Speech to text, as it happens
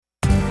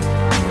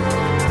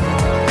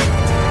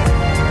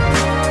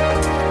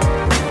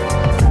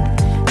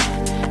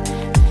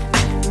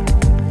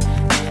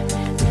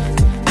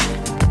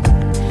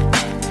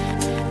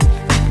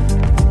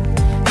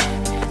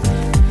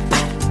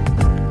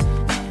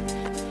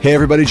Hey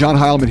everybody, John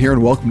Heilman here,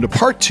 and welcome to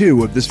part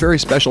two of this very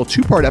special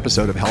two-part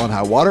episode of Hell and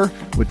High Water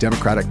with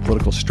Democratic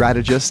political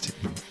strategist,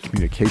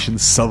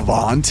 communications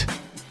savant,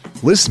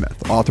 Liz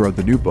Smith, author of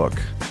the new book,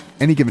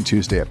 Any Given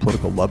Tuesday, A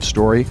Political Love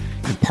Story.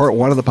 In part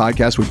one of the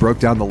podcast, we broke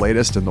down the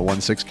latest in the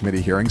 1-6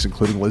 committee hearings,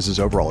 including Liz's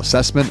overall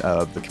assessment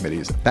of the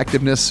committee's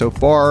effectiveness so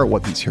far,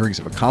 what these hearings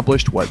have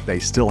accomplished, what they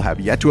still have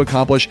yet to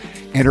accomplish,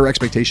 and her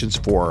expectations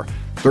for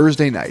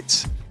Thursday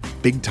night's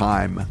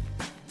big-time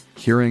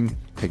hearing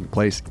taking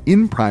place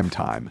in prime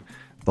time,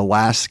 the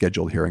last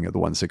scheduled hearing of the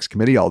 1-6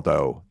 committee,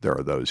 although there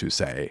are those who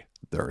say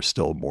there are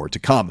still more to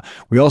come.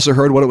 We also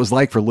heard what it was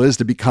like for Liz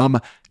to become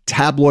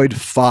tabloid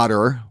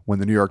fodder when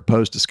the New York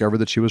Post discovered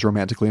that she was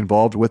romantically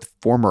involved with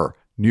former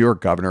New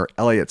York Governor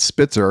Eliot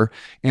Spitzer,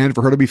 and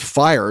for her to be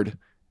fired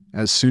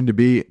as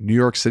soon-to-be New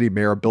York City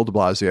Mayor Bill de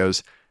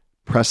Blasio's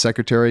press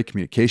secretary,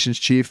 communications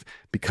chief,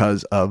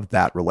 because of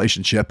that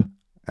relationship,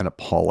 an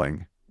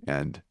appalling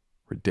and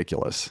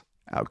ridiculous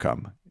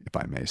outcome, if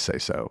I may say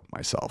so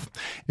myself.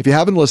 If you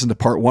haven't listened to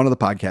part one of the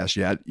podcast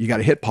yet, you got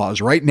to hit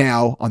pause right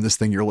now on this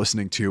thing you're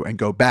listening to and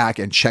go back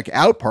and check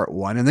out part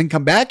one, and then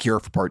come back here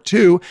for part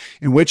two,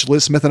 in which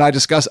Liz Smith and I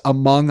discuss,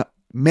 among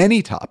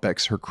many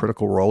topics, her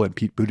critical role in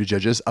Pete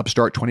Buttigieg's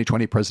upstart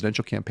 2020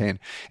 presidential campaign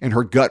and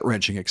her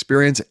gut-wrenching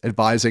experience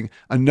advising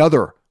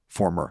another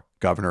former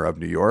governor of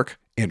New York,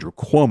 Andrew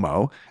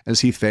Cuomo,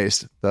 as he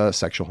faced the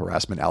sexual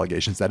harassment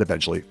allegations that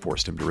eventually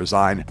forced him to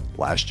resign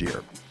last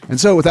year. And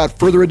so without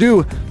further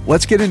ado,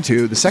 let's get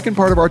into the second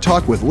part of our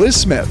talk with Liz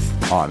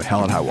Smith on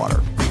Hell and High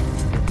Water.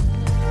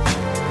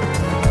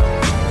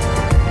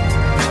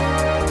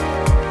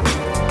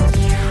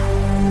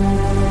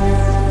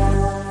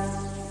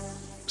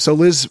 So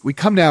Liz, we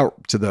come now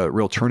to the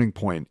real turning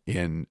point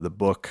in the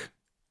book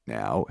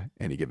now,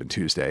 Any Given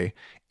Tuesday,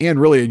 and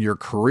really in your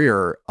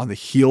career on the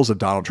heels of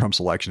Donald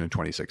Trump's election in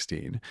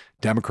 2016.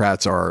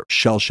 Democrats are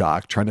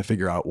shell-shocked, trying to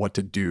figure out what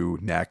to do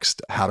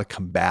next, how to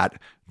combat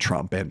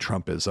Trump and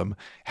Trumpism,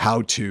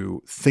 how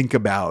to think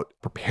about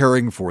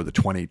preparing for the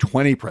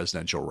 2020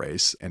 presidential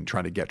race and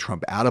trying to get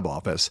Trump out of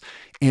office.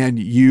 And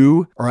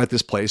you are at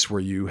this place where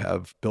you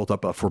have built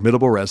up a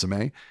formidable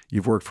resume.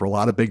 You've worked for a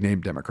lot of big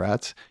name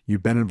Democrats.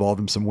 You've been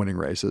involved in some winning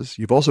races.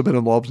 You've also been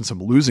involved in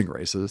some losing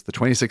races. The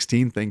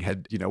 2016 thing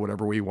had,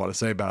 whatever we want to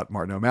say about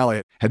Martin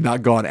O'Malley, had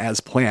not gone as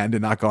planned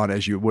and not gone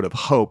as you would have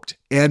hoped.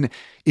 And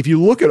if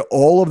you look at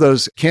all of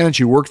those candidates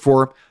you worked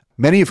for,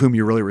 many of whom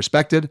you really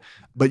respected,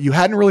 but you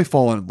hadn't really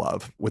fallen in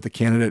love with the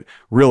candidate,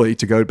 really,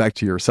 to go back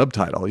to your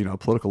subtitle, A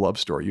Political Love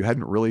Story. You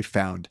hadn't really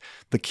found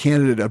the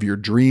candidate of your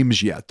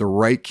dreams yet, the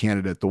right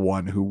candidate, the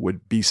one who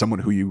would be someone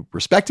who you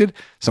respected,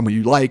 someone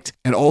you liked,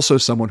 and also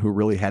someone who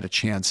really had a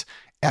chance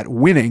at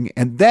winning.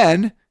 And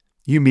then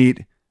you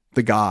meet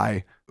the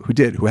guy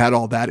who had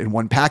all that in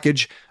one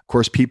package. Of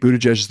course, Pete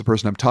Buttigieg is the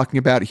person I'm talking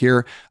about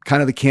here,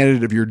 kind of the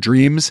candidate of your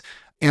dreams.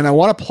 And I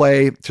want to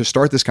play, to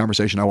start this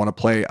conversation, I want to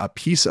play a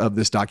piece of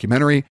this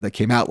documentary that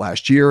came out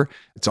last year.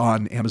 It's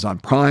on Amazon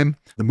Prime.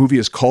 The movie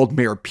is called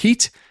Mayor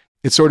Pete.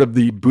 It's sort of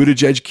the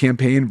Buttigieg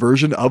campaign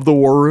version of The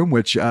War Room,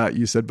 which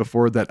you said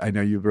before that I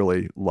know you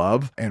really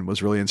love and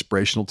was really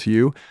inspirational to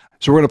you.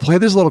 So we're going to play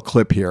this little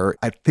clip here.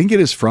 I think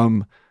it is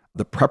from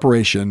the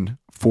preparation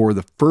for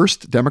the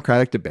first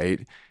Democratic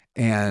debate.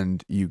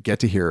 And you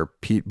get to hear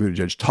Pete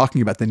Buttigieg talking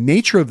about the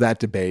nature of that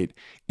debate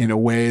in a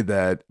way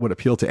that would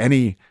appeal to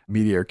any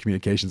media or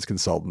communications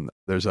consultant.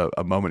 There's a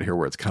moment here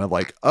where it's kind of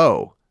like,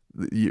 oh,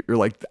 you're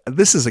like,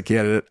 this is a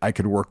candidate I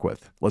could work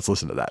with. Let's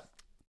listen to that.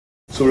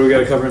 So what do we got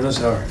to cover in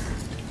this hour?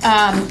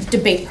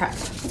 Debate prep.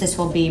 This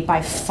will be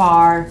by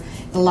far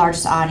the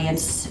largest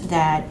audience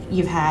that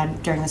you've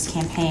had during this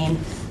campaign.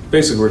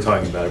 Basically, we're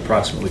talking about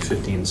approximately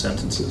 15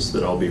 sentences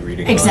that I'll be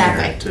reading.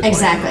 Exactly.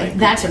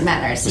 That's what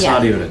matters. It's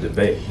not even a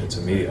debate. It's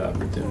a media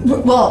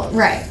opportunity. Well,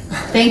 right.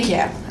 Thank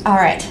you. All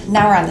right.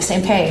 Now we're on the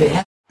same page.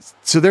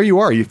 So there you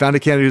are. You found a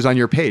candidate who's on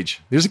your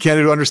page. There's a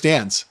candidate who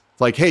understands.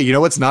 It's like, hey,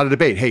 it's not a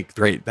debate. Hey,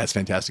 great. That's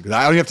fantastic.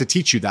 I don't have to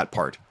teach you that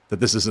part,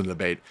 that this isn't a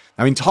debate.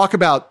 I mean, talk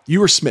about,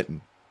 you were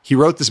smitten. He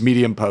wrote this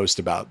Medium post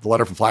about the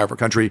letter from Flyover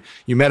Country.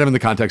 You met him in the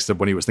context of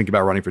when he was thinking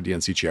about running for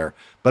DNC chair.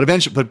 But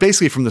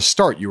basically from the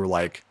start, you were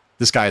like,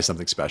 this guy is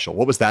something special.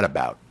 What was that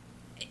about?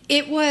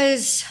 It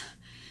was,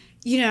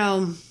 you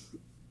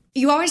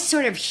always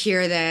sort of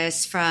hear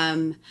this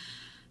from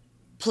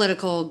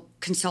political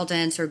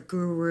consultants or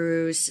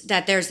gurus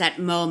that there's that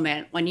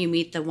moment when you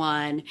meet the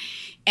one.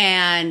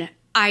 And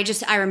I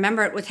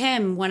remember it with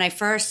him when I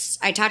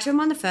talked to him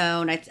on the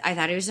phone. I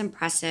thought he was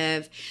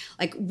impressive,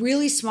 like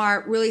really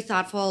smart, really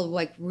thoughtful,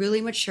 like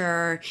really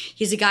mature.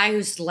 He's a guy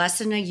who's less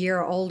than a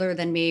year older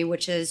than me,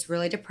 which is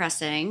really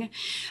depressing.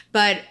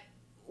 But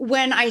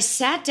when I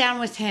sat down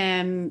with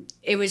him,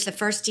 it was the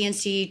first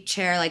DNC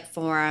chair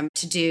forum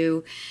to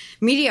do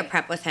media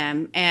prep with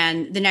him.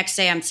 And the next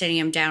day I'm sitting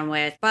him down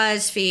with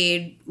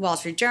BuzzFeed, Wall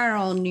Street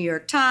Journal, New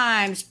York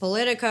Times,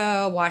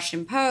 Politico,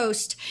 Washington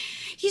Post.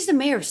 He's the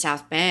mayor of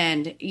South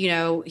Bend.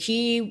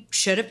 He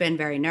should have been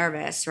very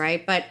nervous,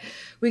 right? But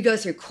we go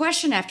through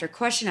question after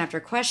question after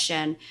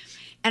question.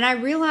 And I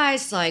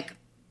realized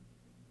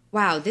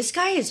wow, this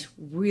guy is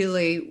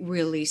really,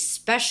 really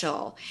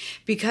special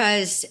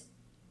because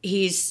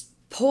he's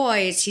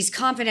poised, he's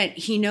confident,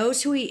 he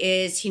knows who he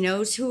is, he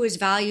knows who his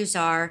values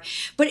are,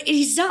 but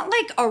he's not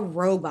like a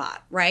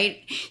robot,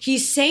 right?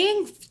 He's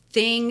saying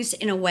things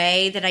in a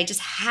way that I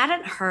just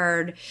hadn't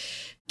heard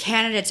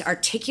candidates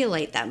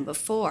articulate them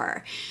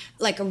before,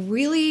 like a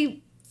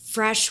really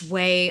fresh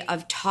way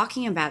of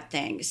talking about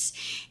things.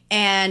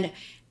 And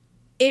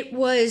it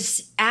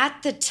was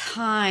at the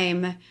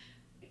time,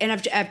 and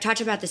I've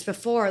talked about this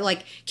before,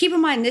 like keep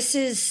in mind, this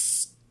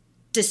is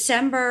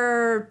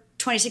December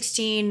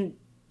 2016,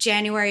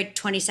 January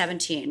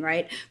 2017,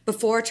 right?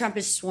 Before Trump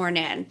is sworn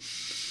in.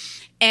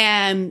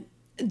 And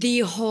the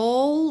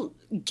whole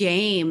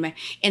game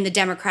in the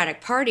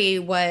Democratic Party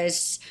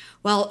was,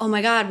 well, oh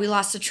my God, we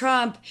lost to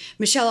Trump.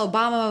 Michelle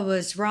Obama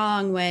was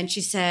wrong when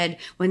she said,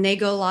 when they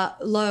go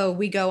low,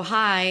 we go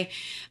high.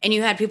 And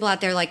you had people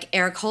out there like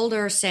Eric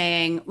Holder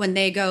saying, when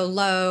they go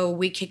low,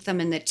 we kick them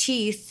in the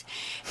teeth.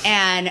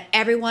 And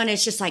everyone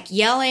is just like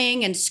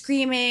yelling and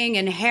screaming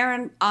and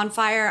hair on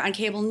fire on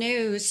cable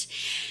news.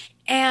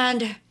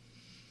 And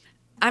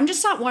I'm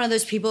just not one of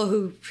those people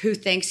who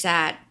thinks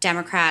that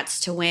Democrats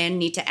to win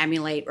need to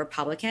emulate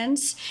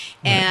Republicans.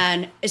 Right.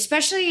 And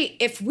especially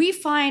if we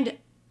find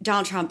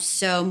Donald Trump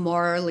so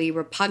morally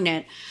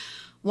repugnant,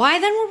 why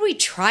then would we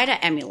try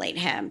to emulate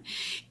him?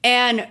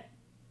 And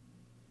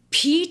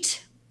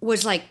Pete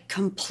was like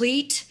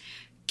complete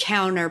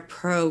counter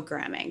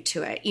programming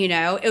to it. You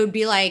know, it would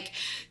be like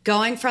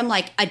going from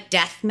like a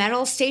death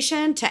metal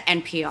station to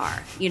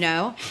NPR, you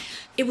know,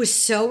 it was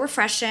so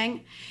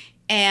refreshing.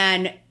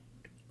 And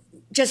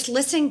just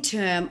listening to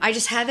him, I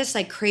just had this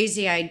like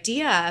crazy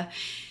idea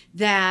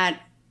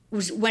that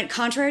went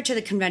contrary to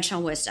the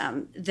conventional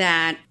wisdom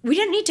that we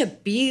didn't need to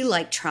be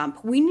like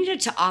Trump. We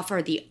needed to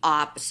offer the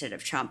opposite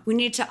of Trump. We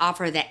needed to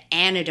offer the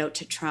antidote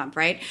to Trump,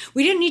 right?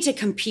 We didn't need to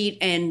compete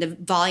in the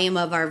volume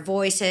of our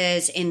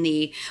voices, in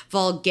the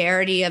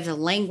vulgarity of the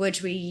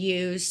language we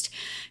used.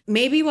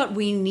 Maybe what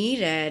we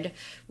needed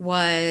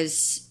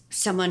was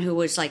someone who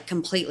was like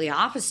completely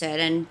opposite.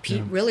 And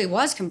Pete really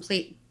was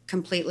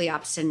completely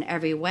opposite in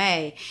every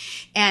way.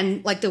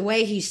 And like the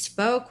way he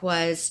spoke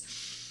was,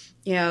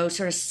 you know,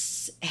 sort of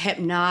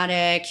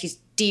hypnotic, he's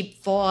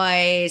deep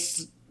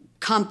voice,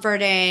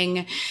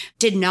 comforting,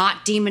 did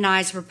not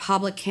demonize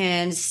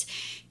Republicans.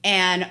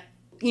 And,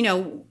 you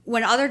know,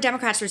 when other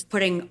Democrats were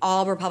putting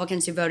all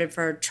Republicans who voted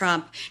for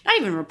Trump, not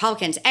even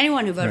Republicans,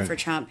 anyone who voted for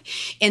Trump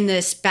in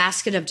this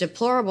basket of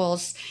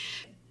deplorables,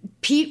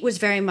 Pete was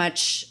very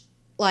much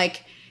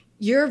like,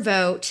 your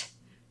vote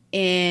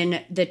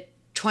in the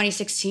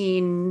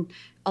 2016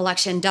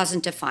 election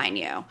doesn't define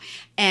you.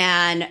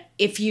 And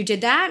if you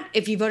did that,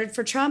 if you voted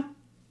for Trump,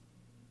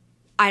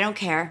 I don't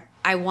care.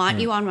 I want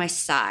you on my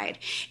side.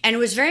 And it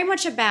was very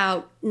much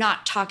about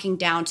not talking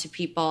down to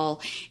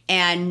people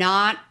and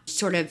not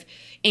sort of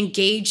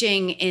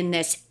engaging in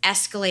this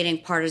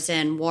escalating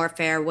partisan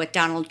warfare with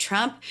Donald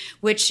Trump,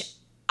 which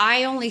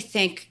I only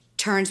think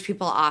turns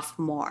people off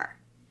more.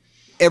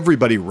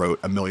 Everybody wrote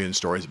a million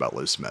stories about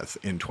Liz Smith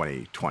in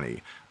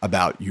 2020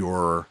 about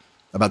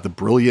the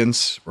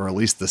brilliance, or at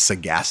least the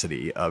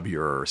sagacity of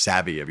your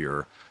savvy, of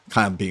your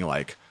kind of being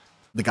like,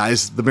 the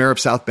guy's the mayor of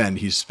South Bend.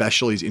 He's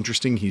special. He's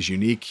interesting. He's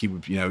unique.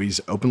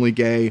 He's openly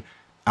gay.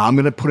 I'm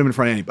going to put him in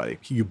front of anybody.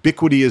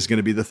 Ubiquity is going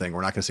to be the thing.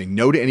 We're not going to say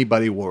no to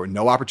anybody.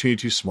 No opportunity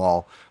too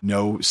small,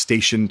 no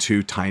station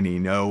too tiny,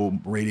 no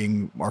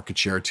rating market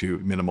share too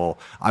minimal.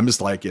 I'm just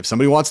like, if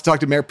somebody wants to talk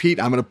to Mayor Pete,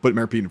 I'm going to put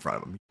Mayor Pete in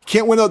front of him.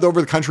 Can't win over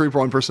the country for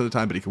one person at a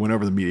time, but he can win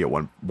over the media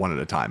one at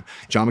a time.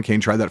 John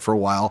McCain tried that for a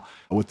while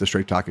with the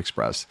Straight Talk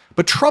Express.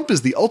 But Trump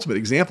is the ultimate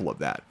example of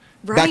that.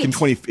 Right. Back in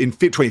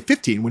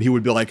 2015, when he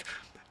would be like,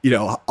 you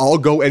know, I'll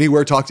go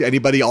anywhere, talk to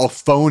anybody, I'll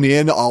phone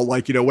in, I'll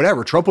like, you know,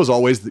 whatever. Trump was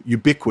always the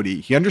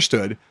ubiquity. He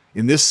understood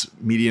in this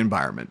media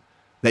environment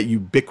that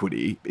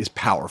ubiquity is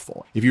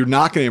powerful. If you're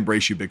not going to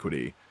embrace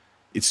ubiquity,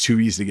 it's too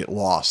easy to get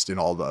lost in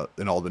all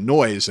the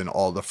noise and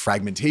all the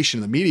fragmentation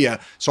in the media.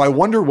 So I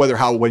wonder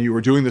when you were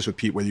doing this with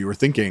Pete, whether you were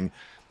thinking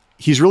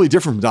he's really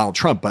different from Donald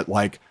Trump, but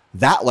like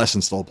that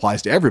lesson still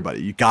applies to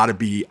everybody. You got to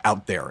be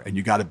out there and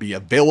you got to be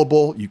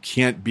available. You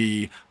can't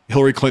be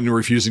Hillary Clinton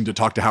refusing to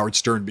talk to Howard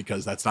Stern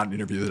because that's not an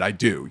interview that I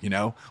do, you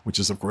know, which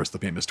is, of course, the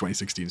famous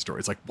 2016 story.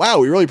 It's like, wow,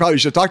 we really probably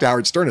should talk to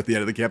Howard Stern at the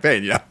end of the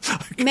campaign. Yeah.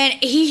 Man,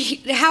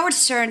 Howard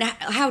Stern,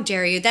 how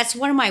dare you? That's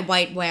one of my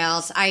white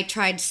whales. I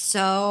tried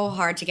so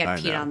hard to get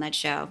Pete on that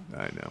show.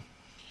 I know.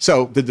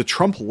 So did the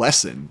Trump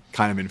lesson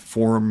kind of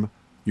inform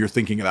your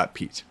thinking about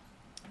Pete?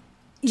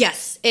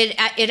 Yes,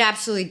 it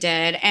absolutely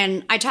did.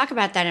 And I talk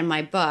about that in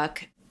my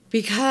book.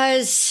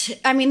 Because,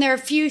 I mean, there are a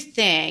few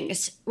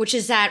things, which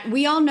is that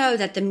we all know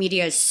that the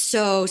media is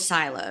so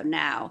siloed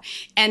now,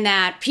 and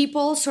that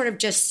people sort of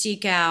just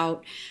seek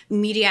out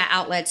media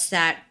outlets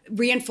that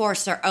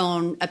reinforce their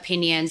own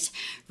opinions,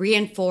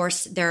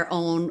 reinforce their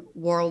own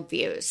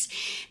worldviews.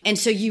 And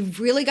so you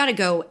really got to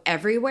go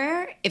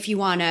everywhere if you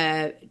want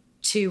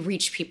to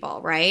reach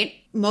people, right?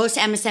 most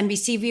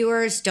MSNBC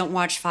viewers don't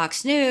watch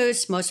Fox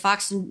News. Most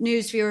Fox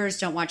News viewers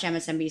don't watch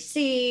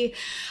MSNBC.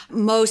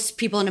 Most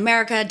people in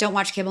America don't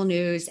watch cable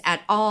news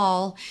at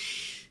all.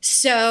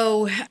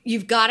 So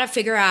you've got to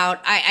figure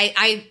out,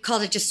 I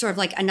called it just sort of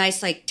like a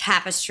nice like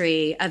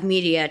tapestry of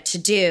media to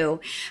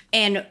do.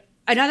 And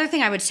another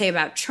thing I would say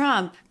about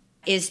Trump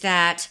is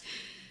that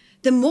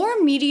the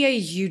more media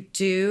you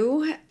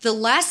do, the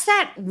less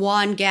that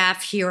one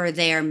gaffe here or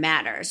there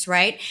matters,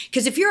 right?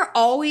 Because if you're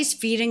always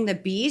feeding the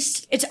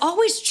beast, it's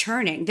always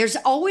churning. There's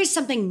always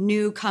something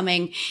new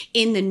coming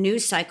in the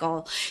news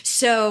cycle.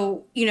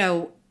 So,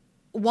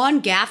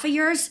 one gaffe of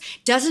yours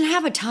doesn't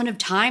have a ton of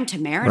time to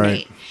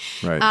marinate.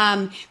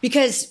 Right.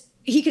 Because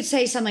he could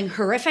say something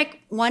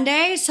horrific one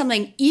day,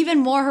 something even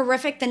more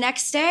horrific the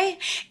next day,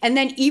 and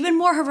then even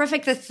more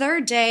horrific the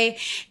third day.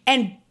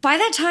 And by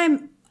that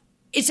time,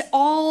 it's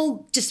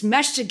all just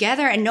meshed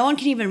together and no one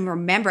can even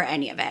remember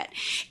any of it.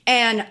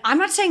 And I'm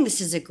not saying this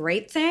is a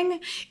great thing.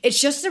 It's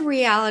just the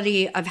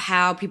reality of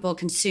how people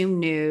consume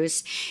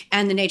news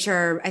and the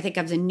nature, I think,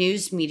 of the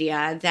news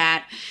media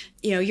that,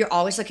 you're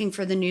always looking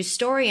for the news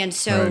story. And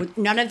so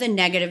none of the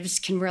negatives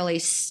can really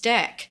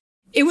stick.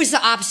 It was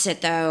the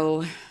opposite,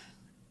 though,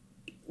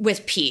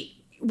 with Pete.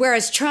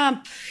 Whereas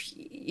Trump,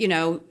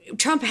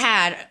 Trump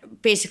had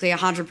basically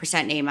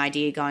 100% name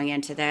ID going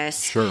into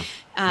this. Sure.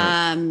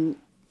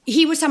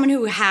 He was someone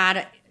who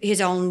had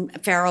his own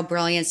feral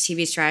brilliance,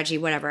 TV strategy,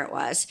 whatever it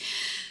was.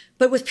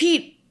 But with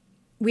Pete,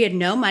 we had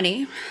no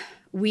money.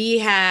 We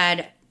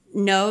had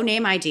no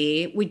name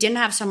ID. We didn't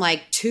have some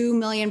like 2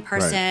 million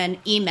person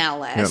email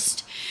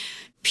list. Yep.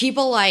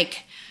 People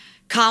like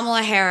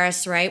Kamala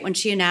Harris, right? When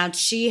she announced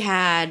she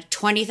had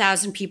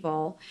 20,000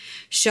 people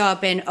show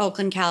up in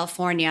Oakland,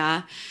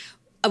 California.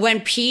 When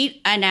Pete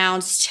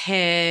announced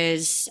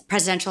his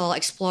presidential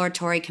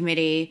exploratory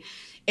committee,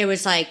 it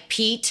was like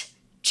Pete,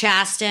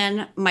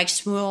 Chasten, Mike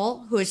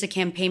Smuel, who is the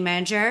campaign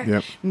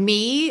manager,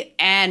 me,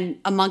 and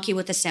a monkey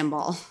with a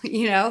symbol.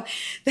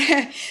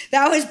 That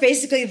was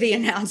basically the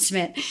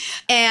announcement.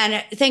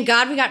 And thank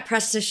God we got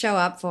press to show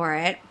up for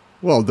it.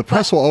 Well, the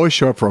press will always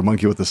show up for a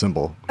monkey with a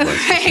symbol.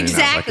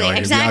 Exactly.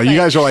 You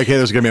guys are like, hey,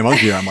 there's going to be a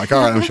monkey. I'm like,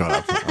 all right, I'm showing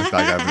up.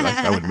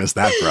 I would miss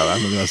that forever.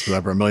 I would miss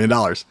that for $1 million.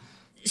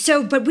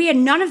 So, but we had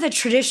none of the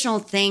traditional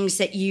things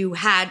that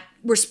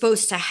were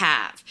supposed to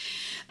have.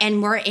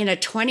 And we're in a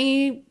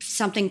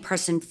 20-something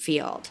person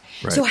field.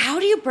 Right. So how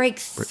do you break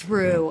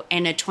through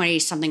in a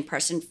 20-something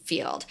person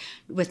field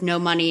with no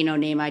money, no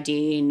name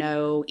ID,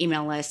 no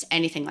email list,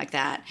 anything like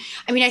that?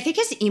 I mean, I think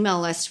his email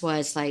list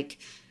was like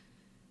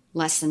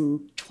less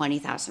than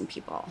 20,000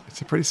 people.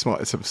 It's a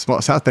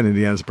small, South Bend,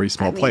 Indiana is a pretty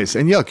small place.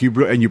 And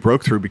you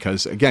broke through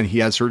because, again, he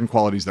had certain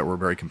qualities that were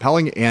very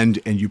compelling and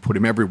you put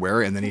him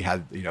everywhere. And then he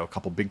had, a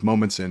couple big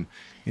moments in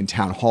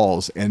town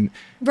halls. So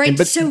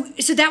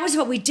that was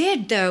what we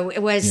did, though.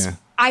 It was,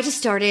 I just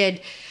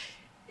started,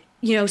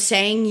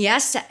 saying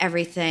yes to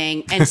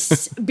everything. And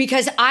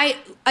because I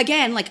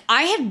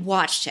had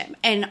watched him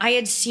and I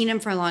had seen him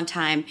for a long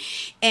time.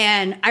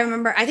 And I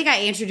remember, I think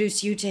I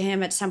introduced you to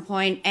him at some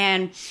point.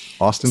 And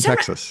Austin,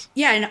 Texas.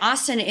 Yeah, in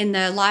Austin, in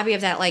the lobby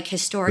of that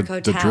historic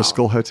hotel. The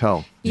Driscoll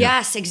Hotel.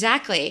 Yes,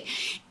 exactly.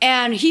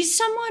 And he's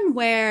someone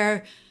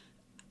where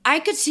I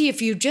could see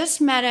if you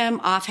just met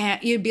him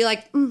offhand, you'd be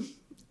like,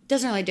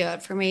 doesn't really do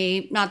it for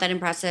me. Not that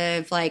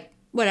impressive, like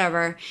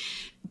whatever.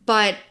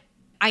 But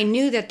I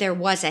knew that there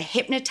was a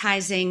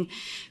hypnotizing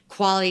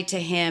quality to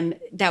him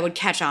that would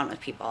catch on with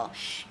people.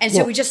 And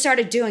so we just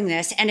started doing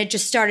this and it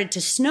just started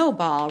to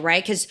snowball,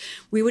 right? Because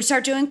we would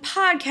start doing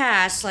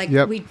podcasts,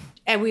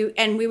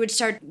 we would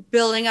start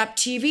building up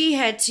TV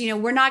hits.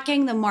 We're not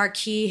getting the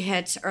marquee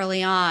hits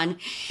early on,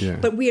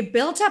 but we had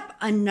built up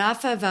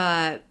enough of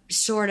a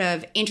sort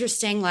of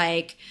interesting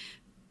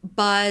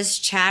buzz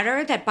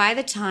chatter that by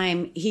the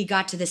time he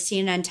got to the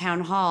CNN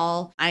town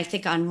hall, I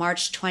think on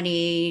March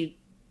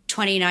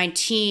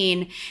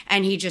 2019,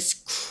 and he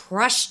just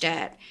crushed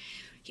it.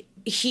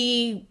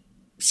 He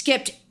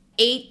skipped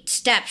 8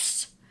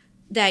 steps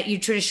that you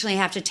traditionally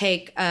have to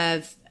take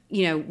of,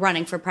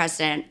 running for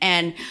president.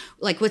 And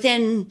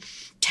within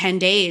 10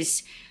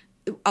 days,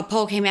 a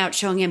poll came out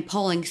showing him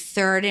polling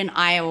 3rd in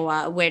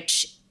Iowa,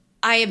 which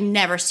I have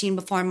never seen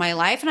before in my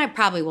life, and I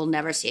probably will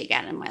never see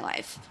again in my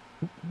life.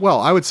 Well,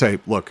 I would say,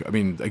 look, I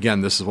mean,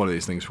 again, this is one of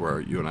these things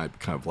where you and I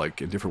kind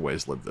of in different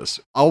ways lived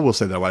this. I will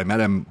say that when I met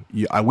him,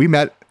 we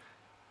met,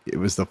 it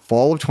was the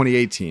fall of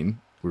 2018.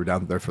 We were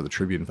down there for the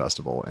Tribune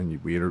Festival,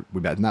 and we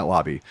met in that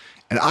lobby.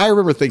 And I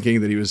remember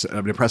thinking that he was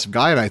an impressive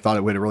guy, and I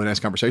thought we had a really nice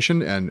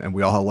conversation, and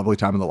we all had a lovely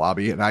time in the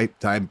lobby. And I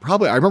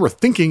remember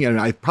thinking,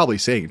 and I probably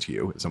saying to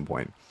you at some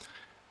point,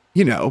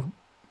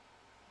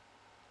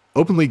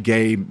 openly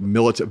gay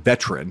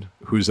veteran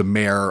who's a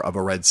mayor of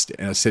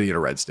a city in a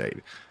red state.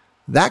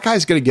 That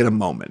guy's going to get a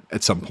moment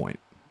at some point.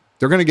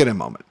 They're going to get a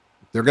moment.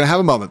 They're going to have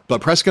a moment.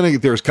 But there's going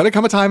to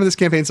come a time in this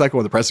campaign cycle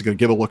when the press is going to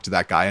give a look to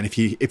that guy. And if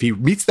he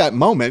meets that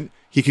moment,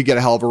 he could get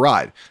a hell of a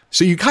ride.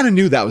 So you kind of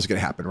knew that was going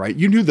to happen, right?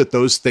 You knew that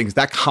those things,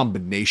 that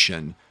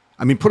combination,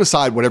 I mean, put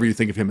aside whatever you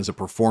think of him as a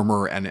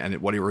performer and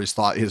whatever his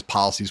thought, his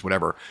policies,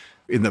 whatever.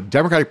 In the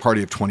Democratic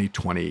Party of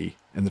 2020,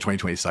 in the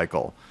 2020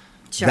 cycle,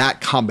 that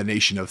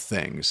combination of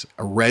things,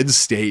 a red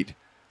state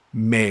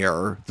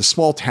mayor, the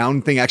small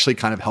town thing actually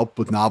kind of helped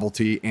with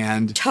novelty,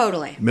 and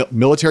totally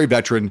military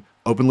veteran,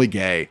 openly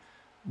gay.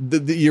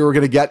 You were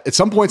going to get, at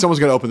some point, someone's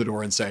going to open the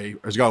door and say,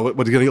 or going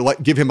to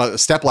give him a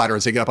stepladder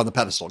and say, get up on the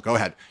pedestal. Go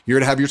ahead. You're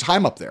going to have your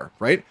time up there,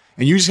 right?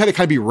 And you just had to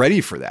kind of be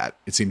ready for that,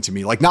 it seemed to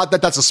me. Like, not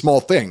that that's a small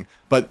thing,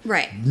 but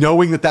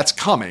knowing that that's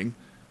coming,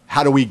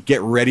 how do we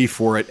get ready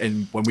for it?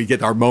 And when we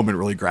get our moment,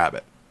 really grab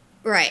it.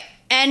 Right.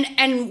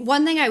 And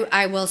one thing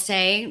I will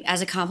say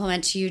as a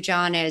compliment to you,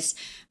 John, is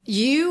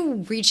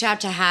you reach out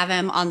to have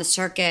him on the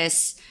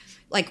circus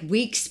like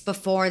weeks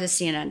before the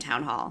CNN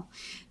town hall.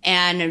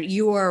 And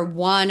you were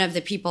one of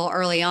the people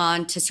early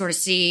on to sort of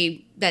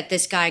see that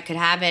this guy could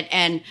have it.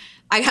 And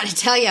I got to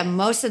tell you,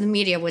 most of the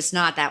media was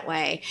not that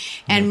way.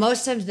 And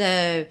most of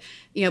the,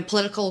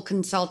 political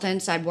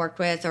consultants I'd worked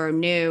with or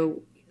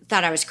knew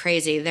thought I was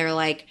crazy. They're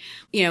like,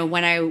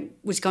 when I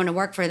was going to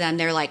work for them,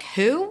 they're like,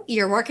 who?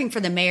 You're working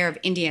for the mayor of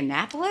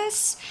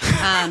Indianapolis?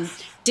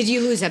 Did you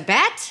lose a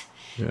bet?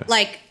 Yeah.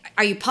 Like,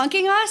 are you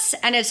punking us?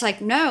 And it's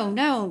like,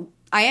 no,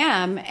 I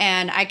am.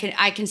 And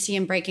I can see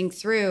him breaking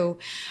through.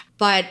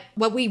 But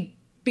what we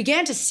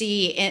began to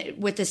see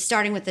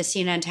starting with the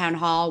CNN town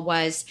hall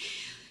was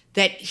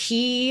that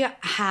he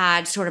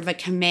had sort of a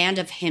command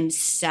of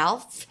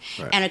himself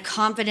and a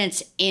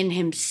confidence in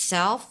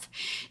himself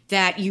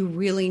that you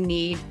really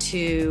need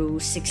to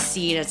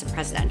succeed as a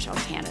presidential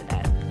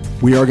candidate.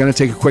 We are going to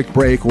take a quick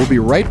break. We'll be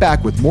right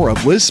back with more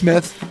of Liz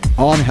Smith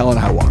on Hell and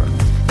High Water.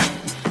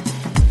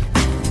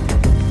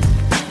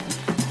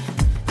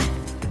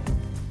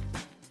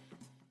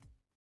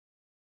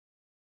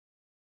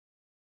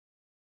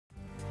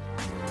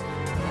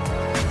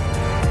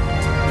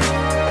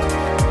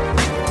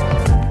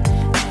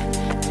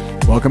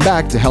 Welcome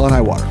back to Hell and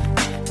High Water.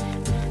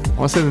 I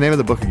want to say the name of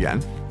the book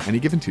again. Any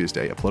Given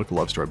Tuesday, A Political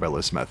Love Story by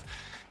Liz Smith.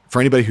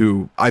 For anybody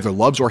who either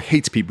loves or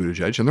hates Pete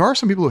Buttigieg, and there are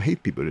some people who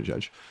hate Pete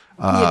Buttigieg.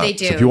 They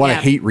do. So if you want to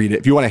hate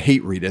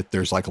read it,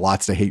 there's like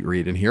lots to hate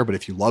read in here. But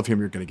if you love him,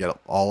 you're going to get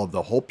all of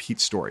the whole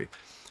Pete story.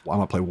 Well, I'm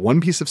going to play one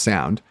piece of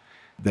sound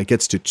that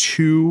gets to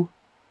two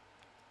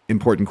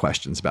important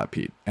questions about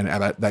Pete and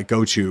that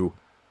go to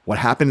what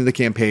happened in the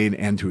campaign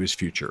and to his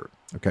future.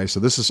 Okay, so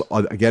this is,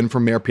 again,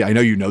 from Mayor Pete. I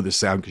know you know this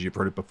sound because you've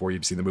heard it before.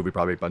 You've seen the movie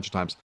probably a bunch of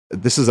times.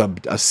 This is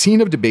a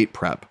scene of debate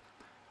prep,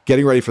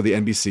 getting ready for the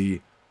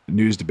NBC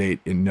News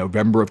debate in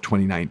November of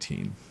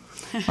 2019.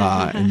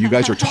 And you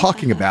guys are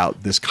talking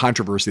about this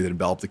controversy that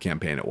enveloped the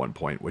campaign at one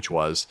point, which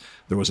was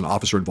there was an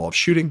officer-involved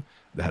shooting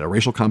that had a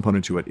racial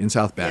component to it in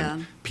South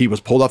Bend. Yeah. Pete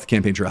was pulled off the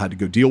campaign trail, had to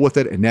go deal with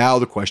it. And now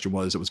the question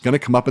was, it was going to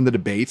come up in the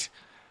debate.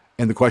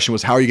 And the question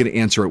was, how are you going to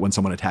answer it when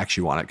someone attacks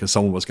you on it? Because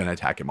someone was going to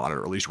attack him on it,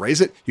 or at least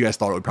raise it. You guys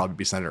thought it would probably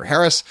be Senator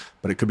Harris,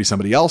 but it could be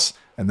somebody else.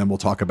 And then we'll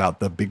talk about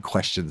the big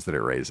questions that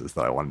it raises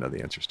that I want to know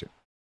the answers to.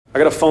 I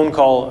got a phone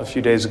call a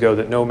few days ago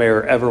that no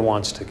mayor ever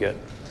wants to get.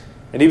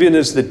 And even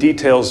as the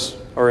details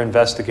are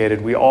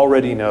investigated, we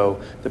already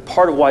know that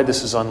part of why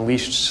this has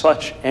unleashed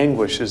such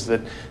anguish is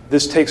that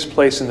this takes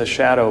place in the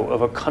shadow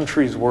of a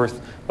country's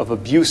worth of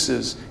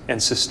abuses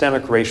and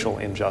systemic racial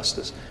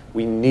injustice.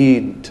 We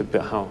need to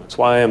It's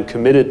why I am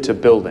committed to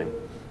building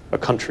a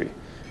country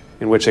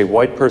in which a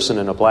white person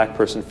and a black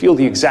person feel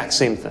the exact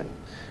same thing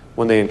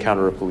when they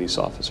encounter a police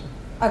officer.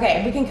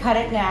 Okay, we can cut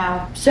it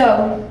now.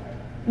 So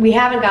we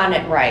haven't gotten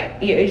it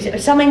right.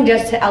 Something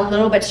just a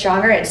little bit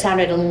stronger. It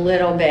sounded a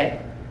little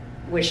bit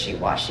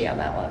wishy-washy on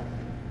that one.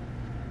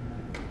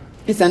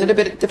 He sounded a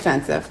bit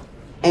defensive.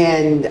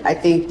 And I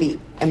think the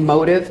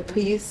emotive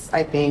piece,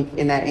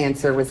 in that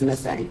answer was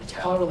missing.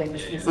 Totally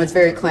missing. It was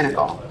very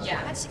clinical.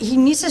 Yeah, he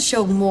needs to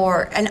show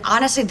more. And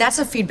honestly, that's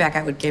the feedback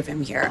I would give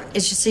him here.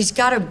 It's just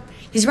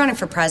he's running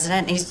for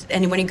president.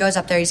 And when he goes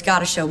up there, he's got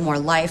to show more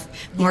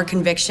life, more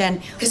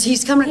conviction. Because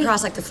he's coming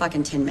across like the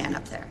fucking Tin Man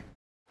up there.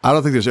 I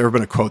don't think there's ever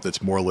been a quote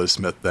that's more Liz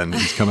Smith than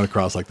he's coming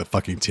across like the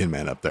fucking Tin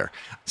Man up there.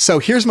 So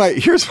here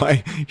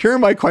are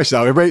my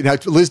questions. Now,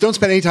 Liz, don't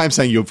spend any time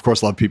saying you, of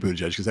course, love Pete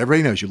Buttigieg, because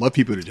everybody knows you love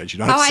Pete Buttigieg. You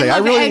don't have to say, I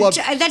really love.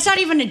 That's not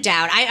even a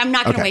doubt. I'm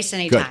not going to waste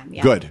any time.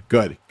 Yeah.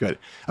 Good.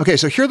 Okay,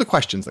 so here are the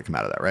questions that come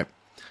out of that, right?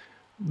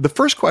 The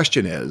first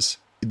question is,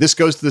 this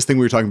goes to this thing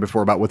we were talking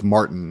before about with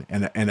Martin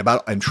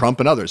and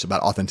Trump and others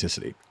about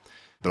authenticity,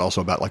 but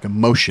also about like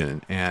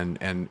emotion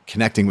and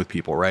connecting with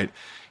people, right?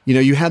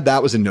 You had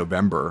that was in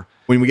November.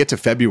 When we get to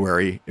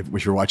February,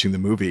 if you're watching the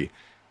movie,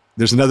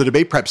 there's another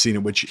debate prep scene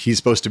in which he's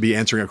supposed to be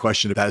answering a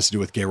question that has to do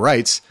with gay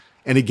rights.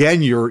 And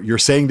again, you're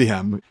saying to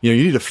him, you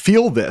need to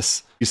feel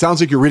this. It sounds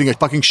like you're reading a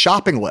fucking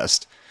shopping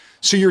list.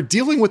 So you're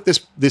dealing with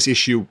this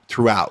issue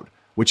throughout,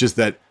 which is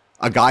that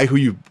a guy who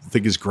you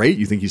think is great,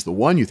 you think he's the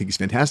one, you think he's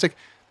fantastic,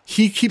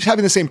 he keeps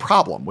having the same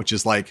problem, which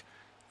is like,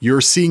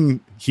 you're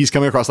seeing he's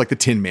coming across like the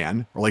Tin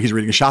Man, or like he's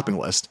reading a shopping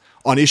list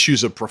on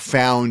issues of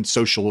profound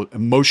social,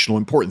 emotional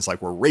importance,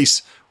 like where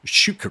race,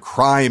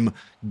 crime,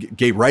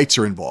 gay rights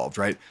are involved,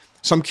 right?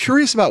 So I'm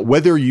curious about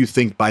whether you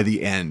think by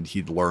the end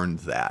he'd learned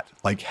that,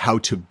 like how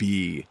to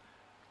be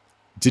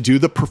to do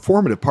the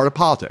performative part of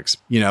politics.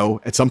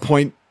 At some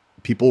point,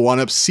 people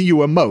want to see you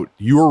emote.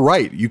 You are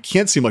right. You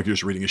can't seem like you're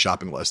just reading a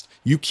shopping list.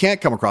 You can't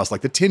come across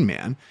like the Tin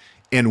Man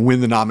and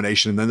win the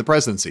nomination and then the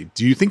presidency.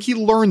 Do you think he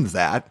learned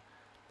that?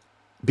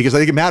 Because I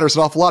think it matters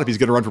an awful lot if he's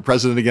going to run for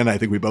president again. I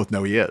think we both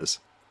know he is.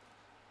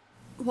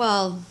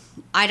 Well,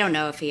 I don't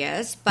know if he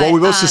is, but well, we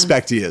both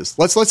suspect he is.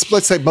 Let's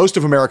say most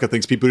of America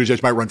thinks Pete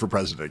Buttigieg might run for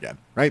president again,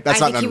 right? That's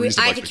not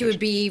unreasonable. I think he would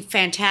be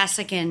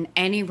fantastic in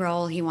any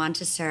role he wanted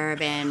to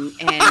serve in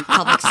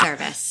public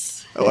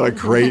service. What a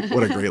great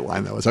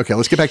line that was. Okay,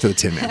 let's get back to the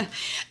Tin Man.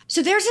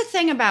 So there's a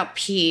thing about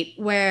Pete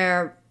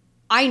where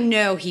I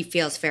know he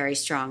feels very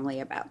strongly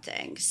about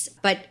things,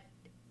 but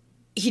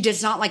he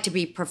does not like to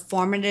be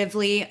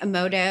performatively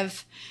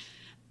emotive.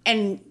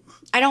 And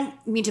I don't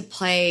mean to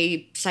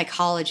play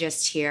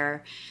psychologist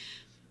here,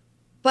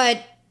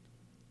 but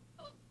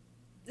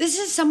this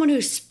is someone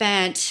who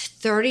spent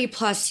 30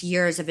 plus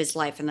years of his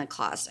life in the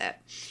closet,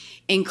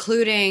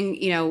 including,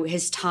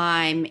 his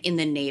time in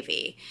the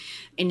Navy,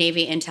 in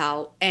Navy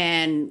Intel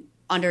and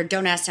under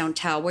Don't Ask, Don't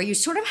Tell, where you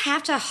sort of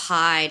have to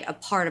hide a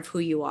part of who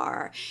you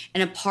are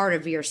and a part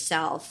of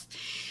yourself.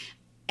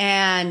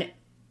 And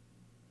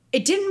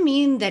it didn't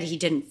mean that he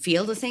didn't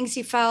feel the things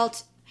he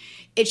felt.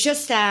 It's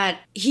just that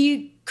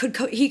he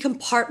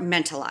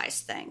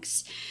compartmentalized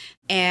things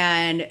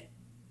and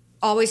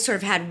always sort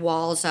of had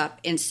walls up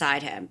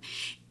inside him.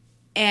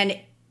 And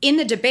in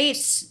the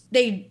debates,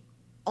 they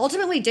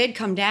ultimately did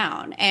come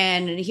down,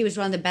 and he was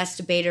one of the best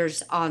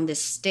debaters on this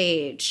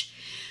stage.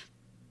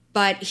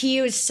 But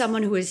he was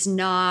someone who is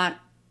not,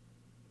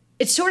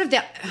 it's sort of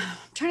I'm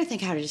trying to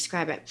think how to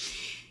describe it.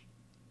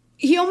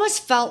 He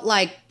almost felt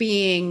like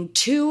being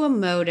too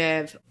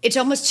emotive. It's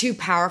almost too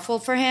powerful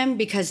for him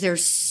because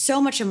there's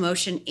so much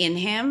emotion in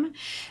him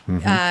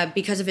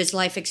because of his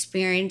life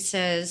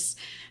experiences.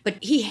 But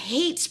he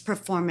hates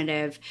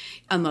performative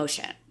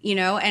emotion,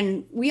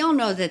 and we all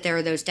know that there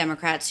are those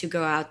Democrats who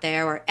go out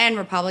there and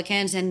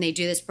Republicans and they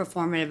do this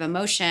performative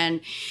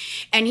emotion.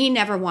 And he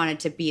never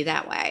wanted to be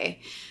that way.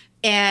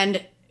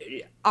 And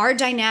our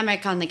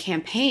dynamic on the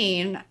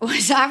campaign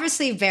was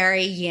obviously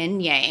very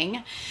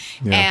yin-yang.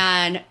 Yeah.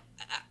 And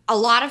a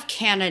lot of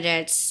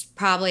candidates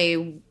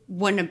probably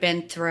wouldn't have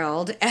been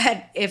thrilled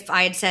if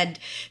I had said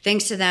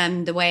things to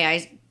them the way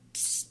I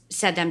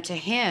said them to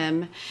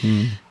him.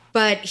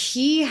 But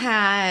he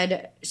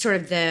had sort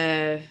of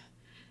the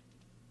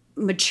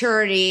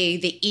maturity,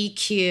 the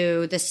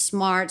EQ, the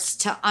smarts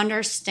to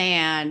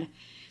understand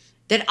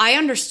that I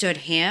understood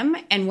him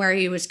and where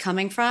he was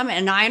coming from.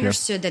 And I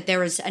understood that there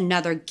was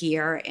another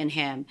gear in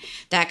him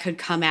that could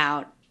come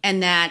out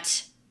and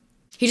that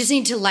he just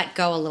needed to let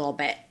go a little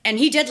bit. And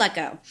he did let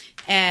go.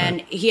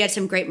 And he had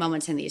some great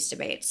moments in these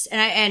debates.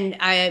 And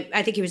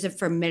I think he was a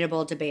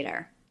formidable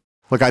debater.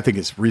 Look, I think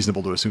it's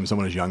reasonable to assume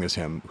someone as young as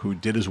him, who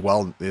did as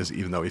well as,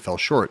 even though he fell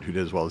short, who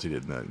did as well as he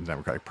did in the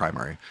Democratic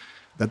primary,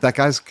 that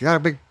guy's got a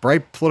big,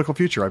 bright political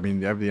future. I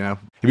mean, it'd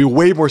be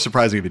way more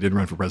surprising if he didn't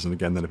run for president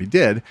again than if he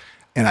did.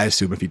 And I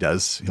assume if he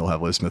does, he'll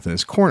have Liz Smith in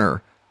his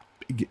corner,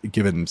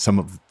 given some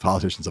of the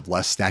politicians of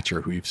less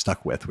stature who you've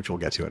stuck with, which we'll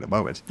get to in a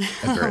moment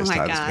at various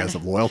times because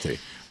of loyalty.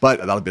 But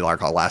that'll be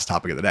like our last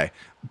topic of the day.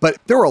 But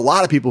there were a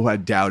lot of people who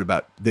had doubt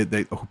about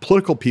the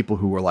political people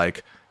who were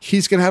like,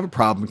 he's going to have a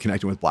problem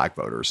connecting with black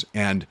voters.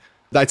 And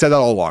I said that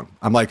all along.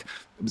 I'm like,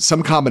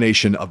 some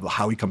combination of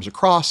how he comes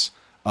across,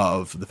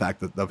 of the fact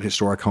that of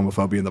historic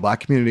homophobia in the black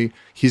community,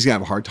 he's going to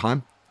have a hard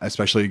time,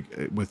 especially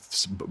with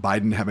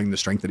Biden having the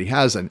strength that he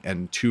has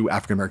and two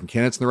African-American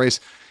candidates in the race.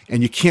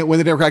 And you can't win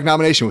the Democratic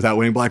nomination without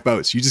winning black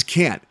votes. You just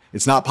can't.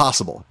 It's not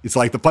possible. It's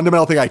like the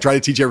fundamental thing I try to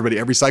teach everybody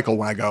every cycle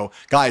when I go,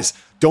 guys,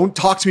 don't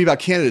talk to me about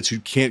candidates who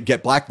can't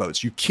get black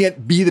votes. You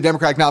can't be the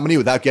Democratic nominee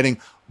without getting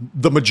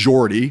the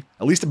majority,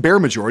 at least a bare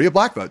majority of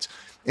black votes.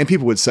 And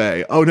people would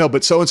say, oh no,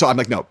 but so-and-so. I'm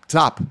like, no,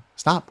 stop.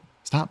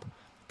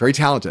 Very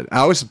talented.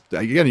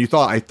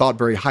 I thought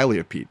very highly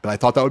of Pete, but I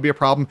thought that would be a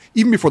problem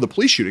even before the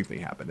police shooting thing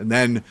happened. And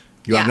then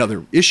you had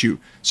another issue.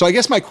 So I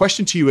guess my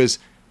question to you is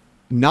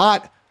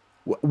not,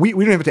 we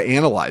don't have to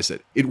analyze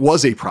it. It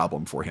was a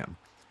problem for him.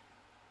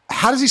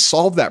 How does he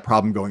solve that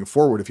problem going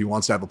forward if he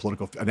wants to have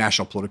a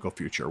national political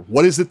future?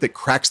 What is it that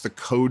cracks the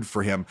code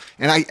for him?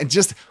 And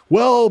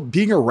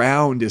being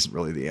around isn't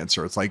really the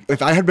answer. It's like,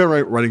 if I had been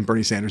running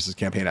Bernie Sanders'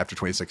 campaign after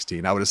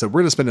 2016, I would have said,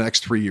 we're going to spend the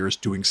next 3 years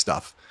doing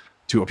stuff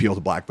to appeal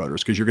to black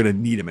voters because you're going to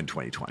need them in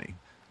 2020.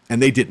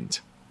 And they didn't.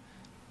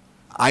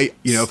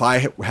 If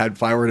I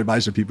were an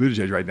advisor to Pete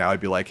Buttigieg right now, I'd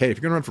be like, hey, if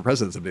you're going to run for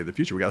president someday in the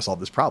future, we got to solve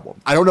this problem.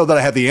 I don't know that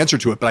I have the answer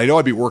to it, but I know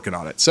I'd be working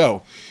on it.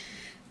 So,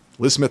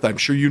 Liz Smith, I'm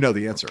sure you know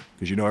the answer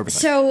because you know everything.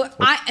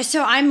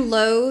 So I'm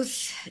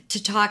loath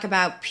to talk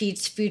about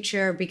Pete's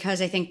future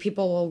because I think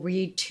people will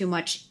read too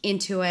much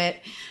into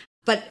it.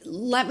 But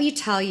let me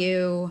tell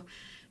you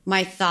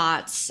my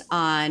thoughts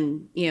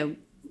on,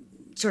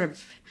 sort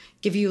of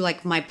give you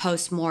like my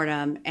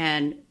postmortem,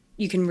 and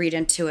you can read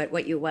into it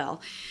what you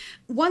will.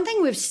 One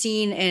thing we've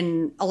seen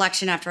in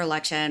election after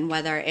election,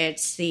 whether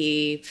it's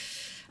the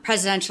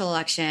presidential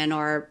election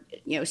or,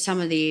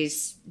 some of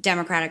these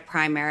Democratic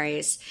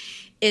primaries,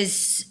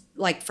 is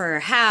like for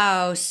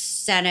House,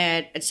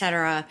 Senate, et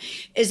cetera,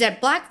 is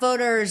that Black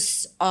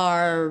voters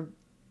are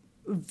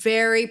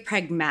very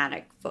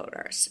pragmatic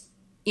voters.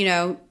 You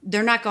know,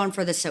 they're not going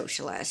for the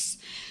socialists.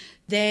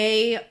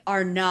 They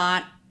are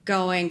not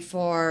going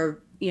for,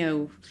 you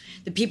know,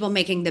 the people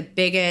making the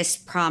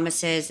biggest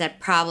promises that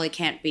probably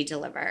can't be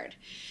delivered.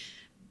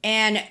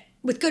 And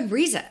with good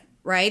reason,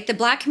 right? The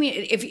Black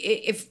community,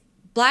 if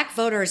Black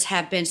voters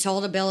have been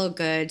sold a bill of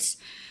goods,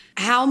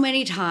 how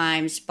many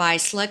times by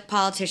slick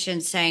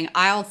politicians saying,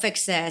 I'll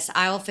fix this,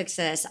 I will fix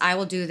this, I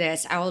will do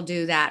this, I will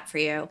do that for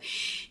you.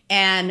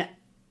 And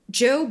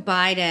Joe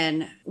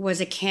Biden was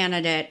a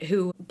candidate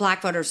who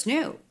Black voters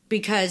knew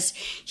because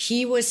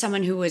he was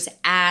someone who was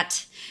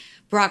at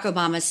Barack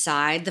Obama's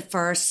side, the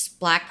first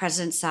Black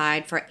president's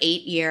side for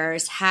 8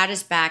 years, had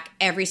his back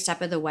every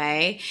step of the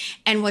way,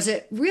 and was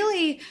it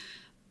really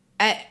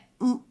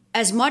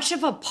as much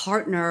of a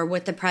partner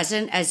with the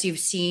president as you've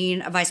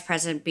seen a vice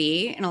president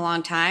be in a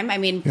long time. I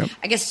mean,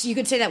 I guess you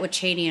could say that with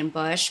Cheney and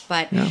Bush,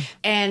 but,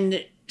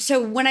 and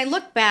so when I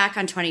look back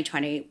on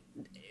 2020,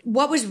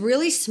 what was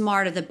really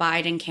smart of the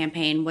Biden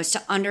campaign was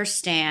to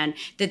understand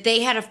that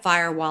they had a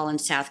firewall in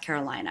South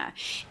Carolina.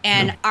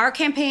 And our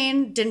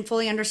campaign didn't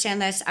fully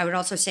understand this. I would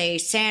also say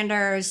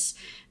Sanders,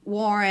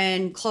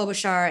 Warren,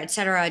 Klobuchar, et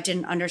cetera,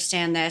 didn't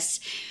understand this,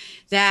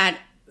 that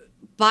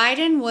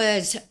Biden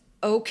was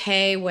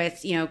okay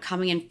with, you know,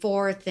 coming in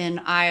fourth in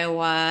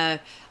Iowa,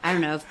 I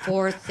don't know,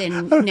 fourth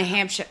in New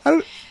Hampshire. I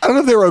don't know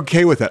if they were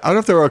okay with it. I don't know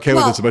if they were okay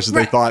with it so much as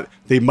they thought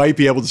they might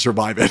be able to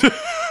survive it.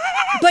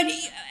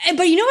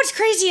 But you know what's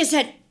crazy is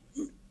that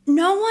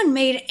no one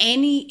made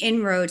any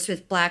inroads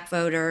with Black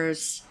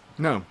voters.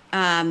 No.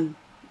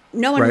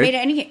 No one made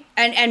any,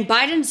 and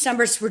Biden's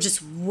numbers were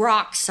just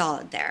rock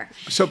solid there.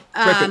 So,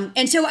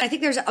 and so I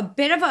think there's a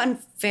bit of an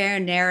unfair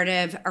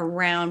narrative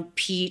around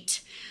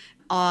Pete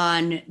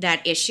on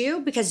that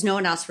issue because no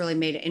one else really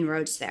made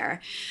inroads there.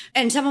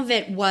 And some of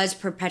it was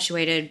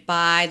perpetuated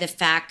by the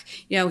fact,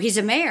 you know, he's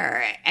a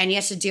mayor and he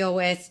has to deal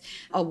with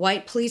a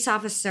white police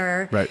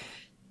officer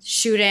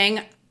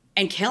shooting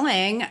and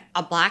killing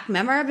a Black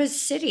member of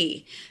his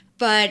city.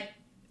 But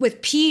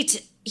with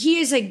Pete,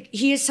 he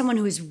is someone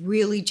who is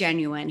really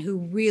genuine, who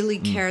really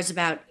cares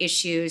about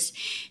issues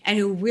and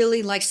who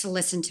really likes to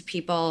listen to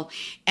people.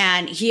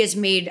 And he has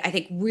made, I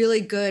think, really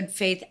good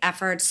faith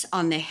efforts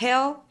on the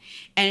Hill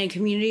and in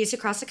communities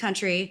across the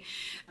country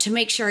to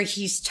make sure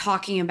he's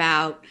talking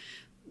about,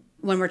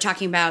 when we're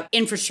talking about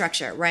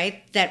infrastructure,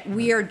 right? That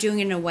we are doing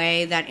it in a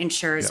way that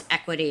ensures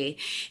equity.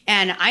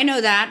 And I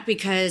know that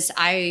because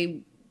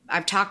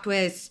I've talked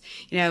with,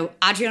 you know,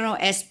 Adriano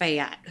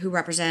Espaillat, who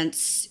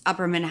represents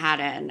Upper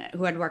Manhattan,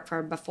 who I'd worked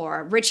for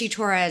before, Richie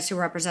Torres, who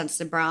represents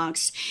the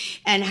Bronx,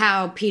 and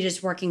how Pete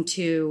is working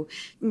to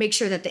make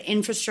sure that the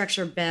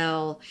infrastructure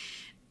bill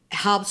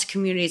helps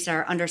communities that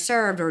are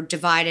underserved or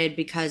divided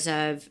because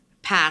of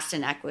past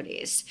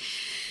inequities.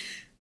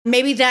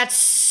 Maybe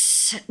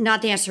that's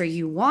not the answer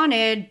you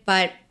wanted,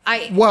 but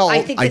I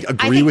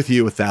agree with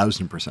you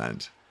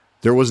 1,000%.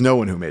 There was no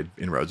one who made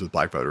inroads with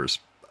Black voters.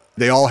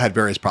 They all had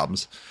various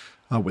problems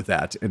with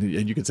that. And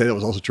you can say that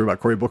was also true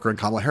about Cory Booker and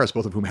Kamala Harris,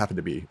 both of whom happen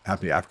to be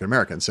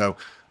African-American. So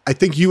I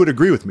think you would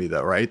agree with me,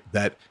 though, right?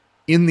 That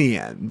in the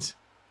end,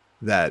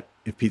 that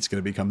if Pete's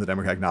going to become the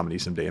Democratic nominee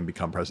someday and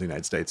become president of the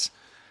United States,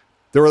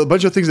 there are a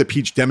bunch of things that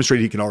Pete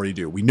demonstrated he can already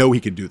do. We know he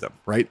can do them,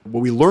 right?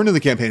 What we learned in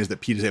the campaign is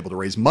that Pete is able to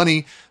raise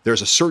money.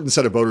 There's a certain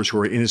set of voters who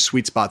are in his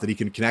sweet spot that he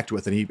can connect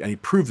with, and he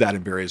proved that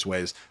in various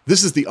ways.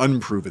 This is the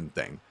unproven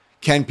thing.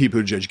 Can Pete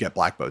Buttigieg get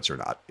Black votes or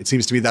not? It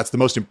seems to me that's the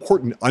most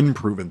important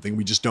unproven thing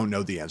we just don't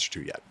know the answer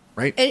to yet,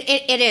 right?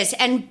 It is.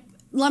 And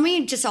let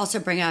me just also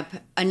bring up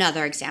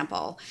another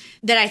example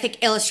that I think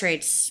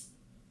illustrates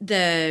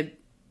the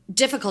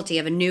difficulty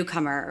of a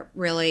newcomer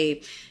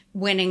really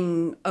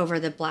winning over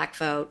the Black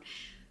vote.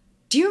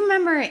 Do you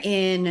remember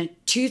in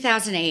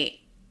 2008,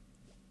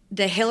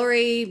 the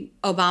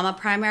Hillary-Obama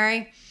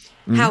primary,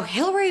 how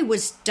Hillary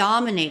was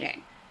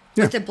dominating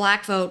with the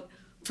Black vote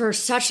for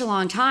such a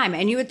long time?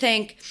 And you would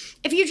think,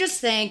 if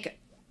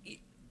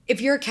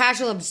you're a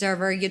casual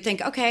observer, you'd think,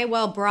 okay,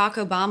 well, Barack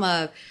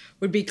Obama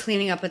would be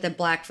cleaning up with the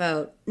Black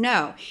vote.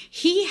 No,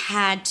 he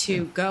had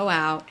to go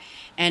out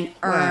and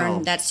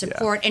earn that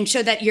support and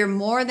show that you're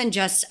more than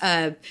just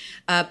a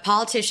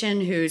politician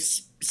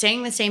who's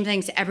saying the same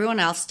things everyone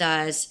else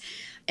does.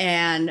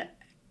 And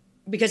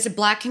because the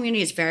Black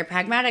community is very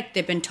pragmatic,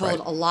 they've been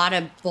told a lot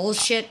of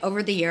bullshit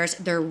over the years.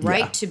 They're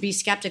right to be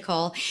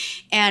skeptical.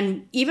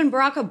 And even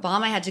Barack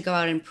Obama had to go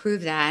out and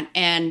prove that.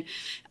 And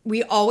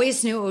we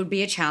always knew it would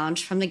be a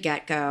challenge from the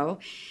get-go.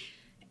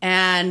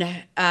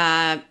 And,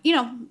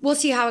 we'll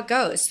see how it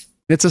goes.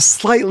 It's a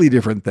slightly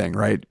different thing,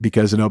 right?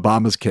 Because in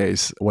Obama's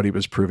case, what he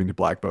was proving to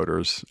Black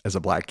voters as a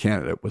Black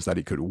candidate was that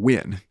he could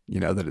win. You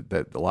know,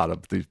 that a lot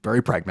of these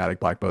very pragmatic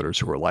Black voters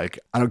who were like,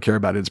 I don't care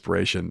about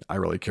inspiration. I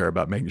really care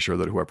about making sure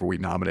that whoever we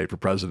nominate for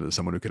president is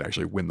someone who could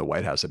actually win the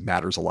White House. It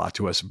matters a lot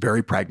to us.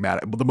 Very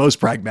pragmatic, the most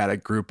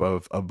pragmatic group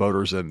of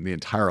voters in the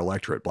entire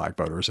electorate, Black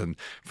voters. And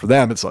for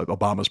them, it's like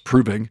Obama's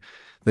proving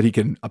that he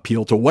can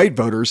appeal to white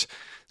voters.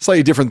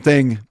 slightly different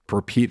thing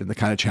for Pete and the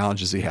kind of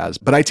challenges he has.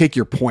 But I take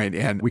your point,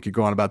 and we could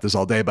go on about this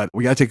all day, but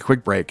we got to take a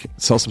quick break,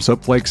 sell some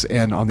soap flakes,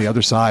 and on the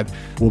other side,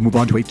 we'll move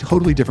on to a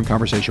totally different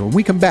conversation when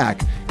we come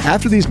back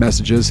after these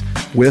messages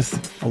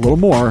with a little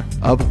more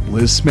of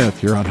Liz Smith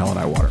here on Hell and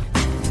High Water.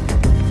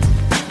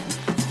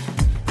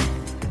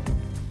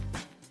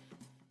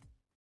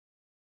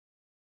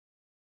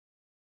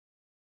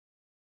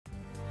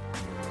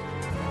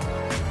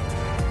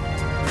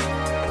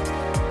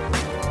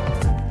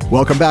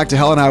 Welcome back to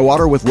Hell and High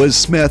Water with Liz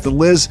Smith. And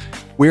Liz,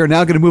 we are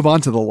now going to move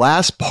on to the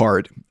last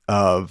part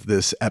of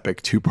this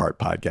epic two-part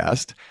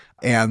podcast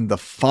and the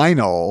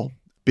final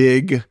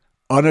big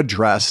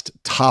unaddressed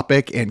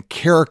topic and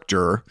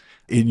character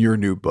in your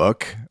new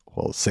book.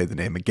 We'll say the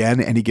name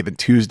again, Any Given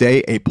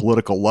Tuesday, A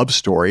Political Love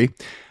Story.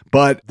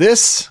 But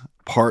this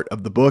part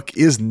of the book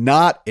is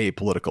not a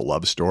political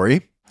love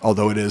story,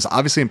 although it is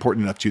obviously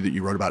important enough to you that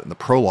you wrote about it in the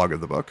prologue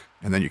of the book,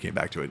 and then you came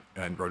back to it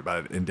and wrote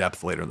about it in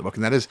depth later in the book,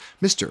 and that is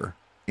Mr.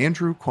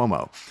 Andrew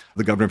Cuomo,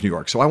 the governor of New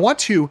York. So I want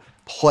to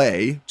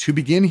play, to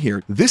begin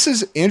here, this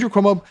is Andrew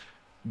Cuomo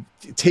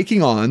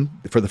taking on,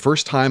 for the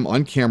first time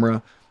on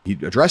camera, he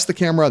addressed the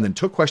camera and then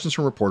took questions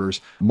from reporters,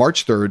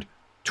 March 3rd,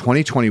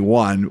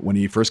 2021, when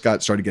he first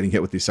started getting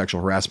hit with these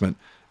sexual harassment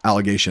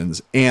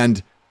allegations.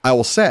 And I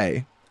will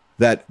say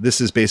that this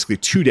is basically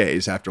 2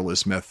 days after Liz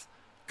Smith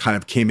kind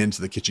of came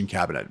into the kitchen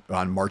cabinet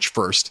on March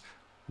 1st,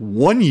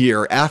 1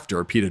 year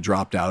after Pete had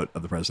dropped out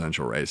of the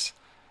presidential race.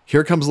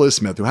 Here comes Liz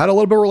Smith, who had a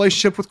little bit of a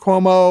relationship with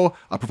Cuomo,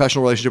 a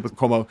professional relationship with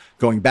Cuomo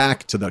going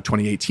back to the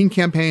 2018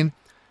 campaign,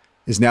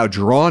 is now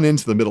drawn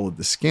into the middle of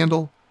this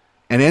scandal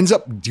and ends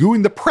up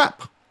doing the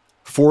prep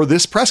for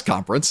this press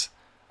conference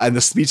and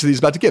the speech that he's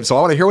about to give. So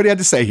I want to hear what he had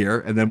to say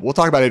here, and then we'll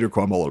talk about Andrew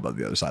Cuomo a little bit on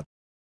the other side.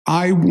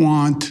 I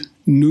want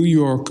New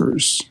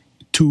Yorkers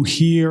to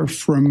hear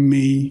from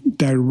me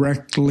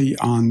directly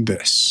on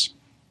this.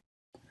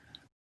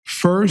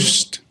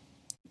 First,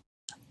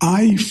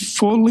 I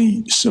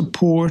fully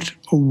support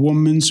a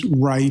woman's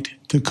right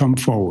to come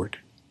forward.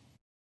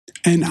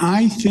 And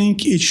I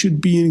think it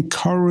should be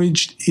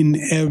encouraged in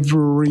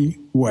every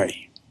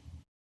way.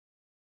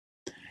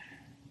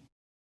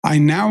 I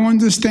now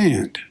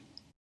understand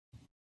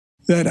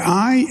that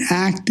I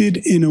acted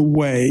in a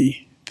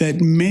way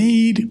that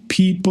made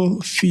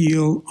people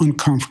feel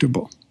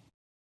uncomfortable.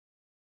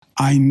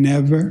 I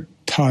never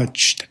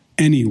touched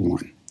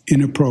anyone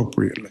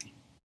inappropriately.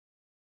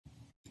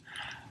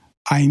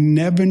 I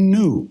never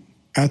knew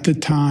at the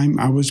time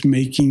I was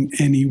making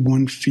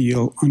anyone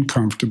feel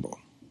uncomfortable.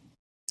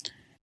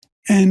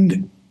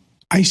 And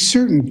I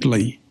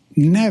certainly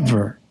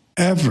never,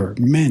 ever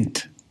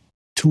meant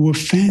to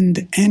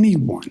offend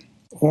anyone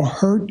or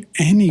hurt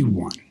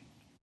anyone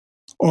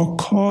or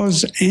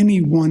cause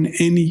anyone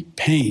any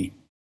pain.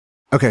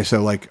 Okay,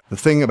 so like the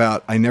thing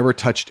about I never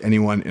touched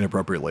anyone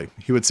inappropriately,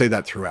 he would say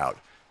that throughout.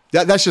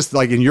 That's just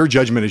like in your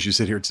judgment as you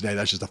sit here today,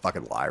 that's just a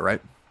fucking lie,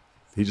 right?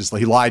 He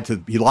lied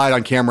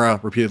on camera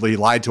repeatedly. He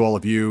lied to all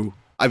of you.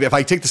 If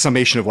I take the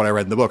summation of what I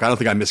read in the book, I don't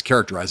think I'm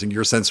mischaracterizing.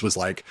 Your sense was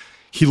like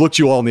he looked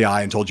you all in the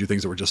eye and told you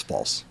things that were just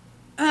false.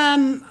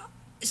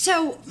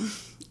 So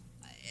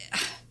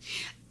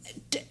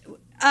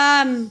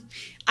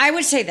I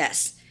would say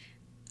this.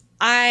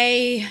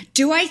 I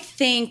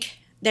think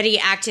that he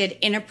acted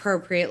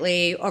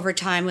inappropriately over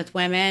time with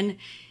women?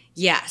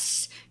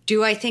 Yes.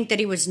 Do I think that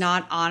he was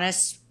not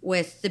honest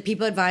with the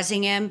people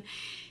advising him?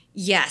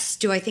 Yes.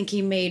 Do I think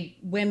he made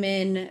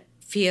women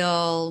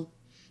feel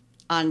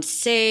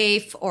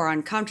unsafe or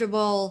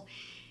uncomfortable?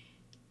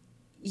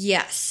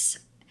 Yes.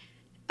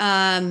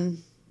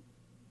 And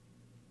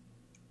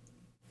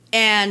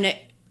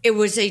it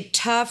was a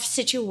tough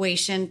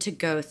situation to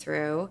go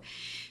through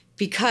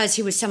because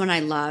he was someone I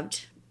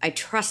loved, I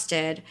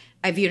trusted,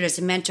 I viewed as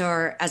a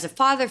mentor, as a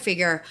father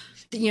figure.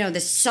 You know,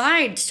 the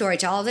side story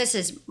to all this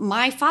is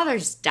my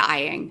father's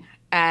dying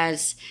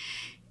as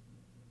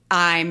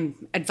I'm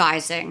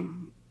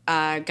advising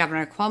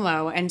Governor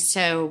Cuomo. And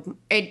so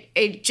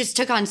it just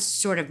took on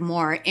sort of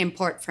more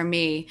import for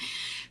me.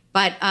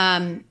 But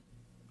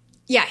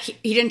yeah,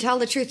 he didn't tell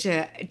the truth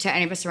to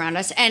any of us around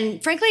us.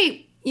 And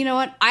frankly, you know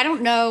what? I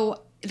don't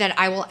know that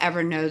I will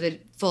ever know the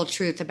full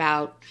truth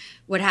about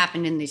what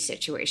happened in these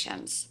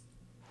situations.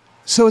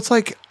 So it's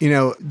like, you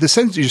know, your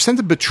sense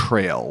of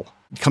betrayal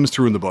comes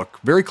through in the book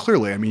very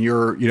clearly. I mean,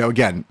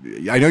 again,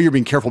 I know you're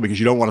being careful because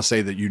you don't want to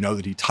say that you know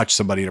that he touched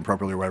somebody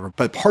inappropriately or whatever,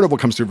 but part of what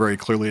comes through very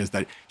clearly is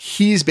that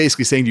he's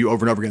basically saying to you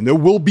over and over again, there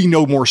will be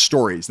no more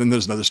stories. Then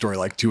there's another story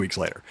like 2 weeks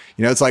later.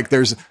 You know, it's like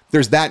there's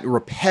that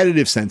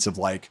repetitive sense of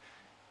like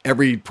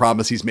every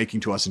promise he's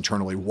making to us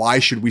internally. Why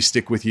should we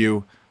stick with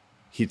you?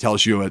 He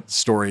tells you a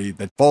story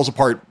that falls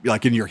apart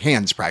like in your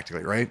hands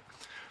practically, right?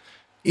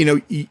 You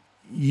know,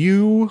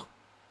 you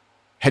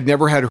had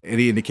never had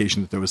any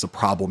indication that there was a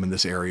problem in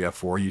this area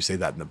for you say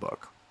that in the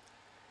book.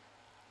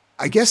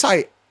 I guess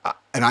I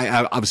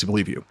obviously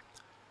believe you.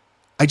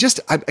 I guess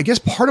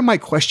part of my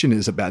question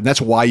is about, and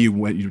that's why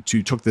you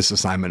took this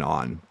assignment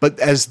on. But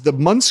as the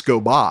months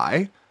go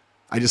by,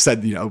 I just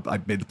said, I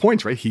made the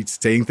point, right? He's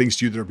saying things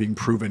to you that are being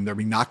proven, they're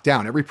being knocked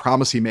down. Every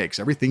promise he makes,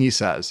 everything he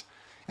says.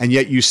 And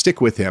yet you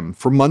stick with him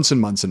for months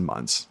and months and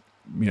months,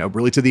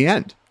 really to the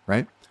end,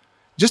 right?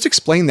 Just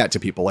explain that to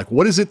people. Like,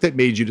 what is it that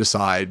made you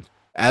decide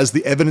as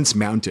the evidence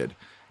mounted?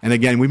 And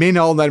again, we may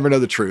all never know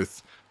the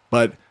truth,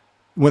 but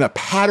when a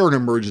pattern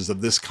emerges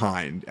of this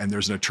kind and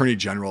there's an attorney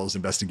general's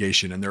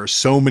investigation and there are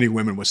so many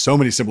women with so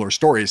many similar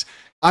stories,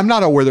 I'm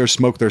not a where there's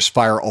smoke, there's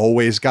fire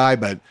always guy,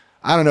 but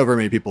I don't know very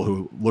many people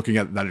who, looking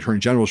at that attorney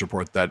general's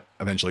report that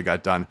eventually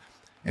got done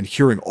and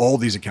hearing all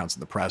these accounts in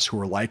the press who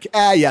are like,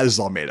 yeah, this is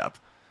all made up.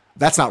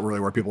 That's not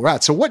really where people are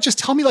at. So just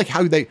tell me like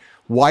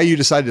why you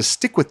decided to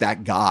stick with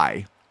that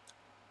guy,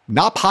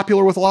 not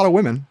popular with a lot of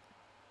women.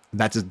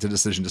 That's the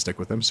decision to stick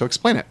with him. So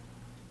explain it.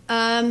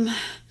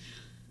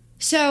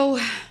 So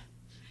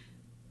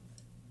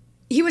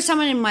he was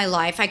someone in my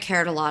life I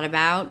cared a lot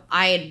about.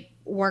 I had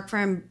worked for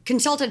him,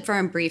 consulted for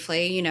him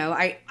briefly.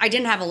 I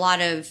didn't have a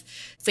lot of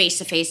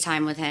face-to-face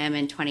time with him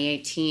in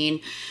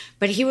 2018,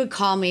 but he would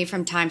call me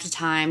from time to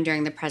time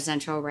during the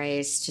presidential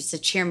race just to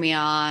cheer me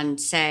on,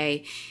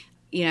 say,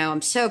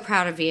 I'm so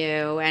proud of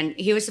you. And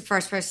he was the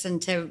first person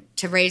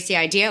to raise the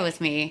idea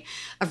with me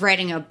of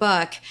writing a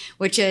book,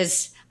 which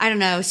is, I don't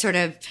know, sort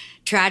of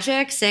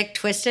tragic, sick,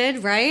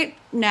 twisted, right?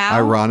 Now.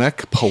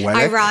 Ironic,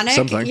 poetic.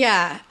 Something.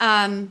 Yeah.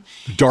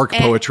 Dark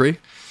poetry.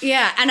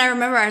 Yeah. And I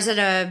remember I was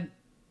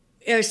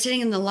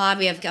sitting in the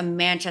lobby of a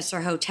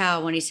Manchester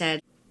hotel when he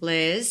said,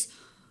 Liz,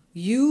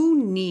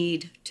 you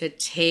need to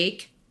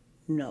take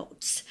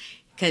notes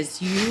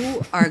because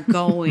you are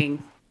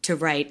going to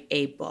write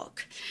a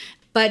book.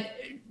 But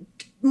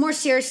more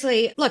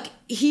seriously, look,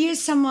 he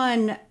is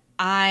someone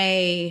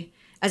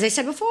as I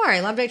said before, I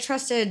loved, I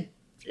trusted,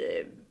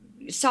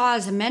 saw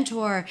as a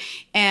mentor.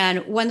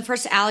 And when the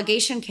first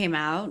allegation came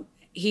out,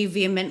 he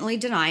vehemently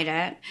denied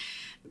it.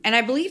 And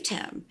I believed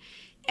him.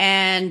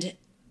 And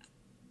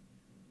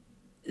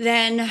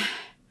then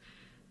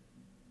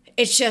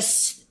it's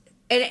just,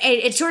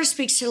 it sort of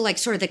speaks to like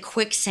sort of the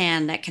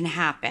quicksand that can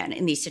happen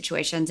in these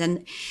situations.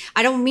 And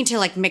I don't mean to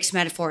like mix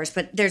metaphors,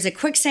 but there's a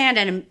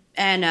quicksand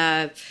and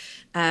a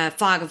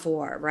fog of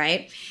war,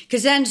 right?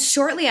 Because then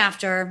shortly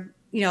after,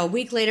 a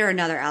week later,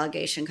 another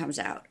allegation comes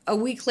out. A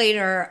week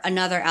later,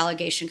 another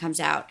allegation comes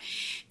out.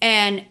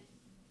 And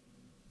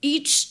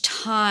each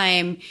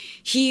time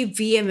he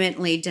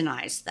vehemently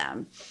denies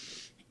them.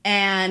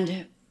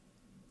 And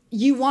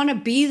you want to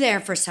be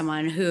there for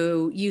someone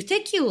who you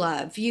think you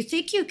love, you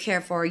think you care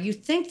for, you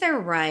think they're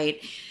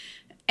right.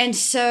 And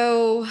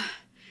so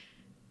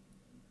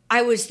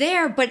I was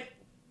there, but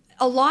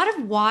a lot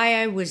of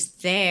why I was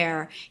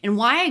there and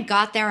why I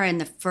got there in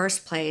the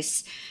first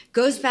place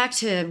goes back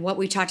to what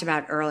we talked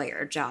about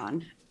earlier,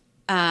 John.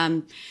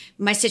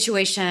 My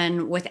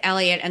situation with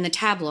Elliot and the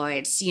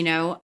tabloids,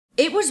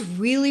 it was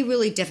really,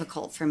 really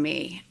difficult for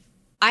me.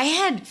 I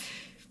had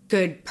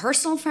good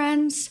personal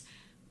friends,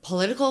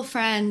 political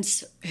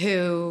friends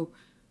who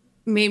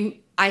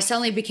I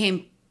suddenly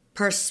became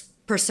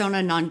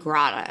persona non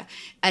grata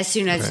as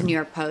soon as the New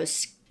York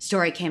Post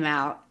story came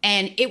out.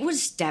 And it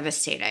was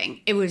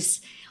devastating. It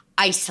was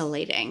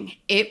isolating.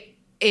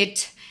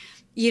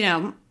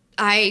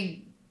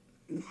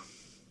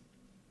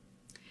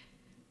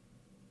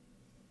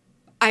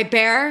 I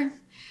bear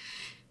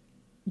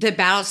the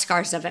battle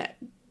scars of it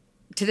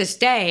to this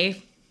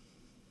day.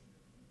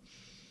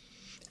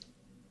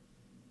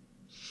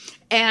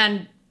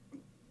 And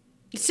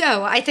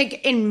so I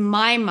think in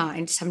my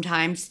mind,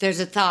 sometimes there's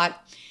a thought,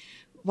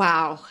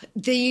 wow,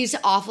 these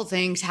awful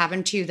things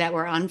happened to you that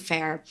were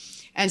unfair.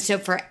 And so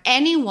for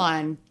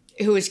anyone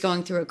who is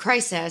going through a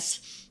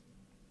crisis,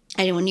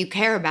 anyone you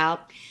care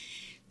about,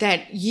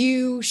 that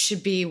you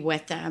should be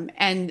with them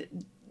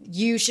and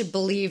you should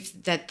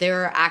believe that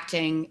they're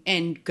acting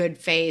in good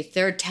faith.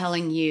 They're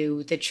telling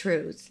you the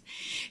truth.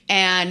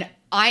 And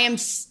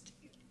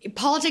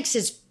politics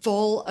is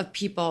full of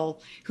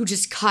people who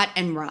just cut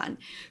and run,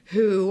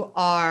 who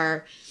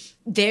are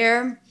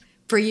there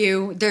for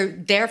you. They're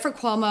there for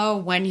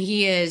Cuomo when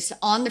he is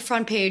on the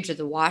front page of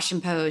the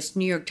Washington Post,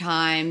 New York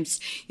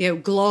Times,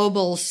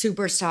 global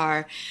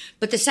superstar.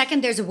 But the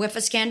second there's a whiff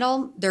of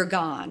scandal, they're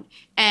gone.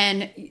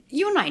 And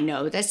you and I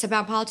know this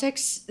about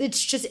politics.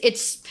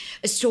 It's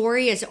a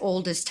story as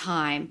old as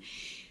time.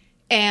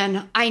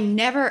 And I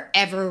never,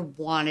 ever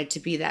wanted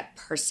to be that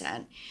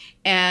person.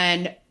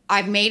 And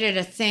I've made it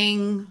a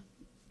thing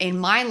in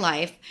my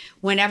life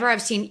whenever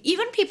I've seen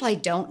even people I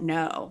don't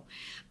know.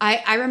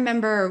 I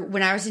remember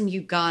when I was in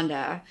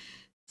Uganda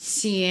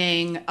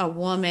seeing a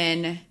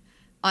woman,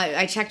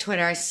 I checked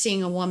Twitter,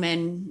 seeing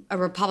a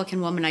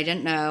Republican woman I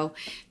didn't know,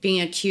 being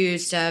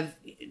accused of,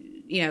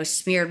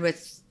 smeared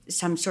with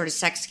some sort of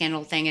sex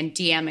scandal thing and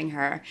DMing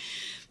her.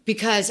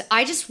 Because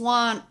I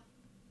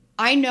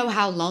know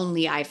how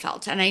lonely I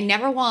felt. And I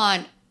never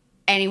want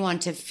anyone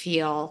to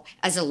feel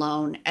as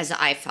alone as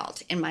I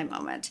felt in my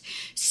moment.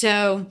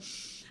 So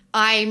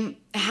I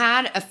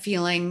had a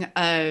feeling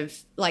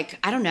of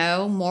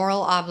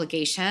moral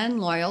obligation,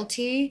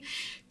 loyalty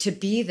to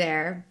be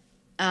there.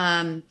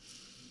 But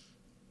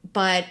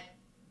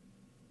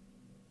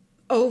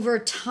over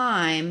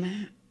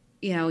time,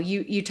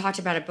 you talked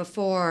about it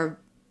before,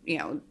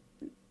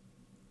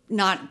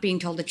 not being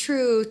told the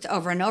truth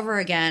over and over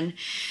again.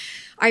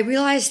 I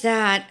realized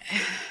that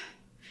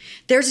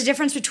there's a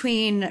difference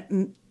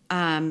between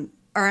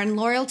earned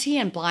loyalty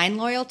and blind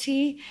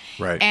loyalty.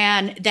 Right.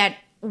 And that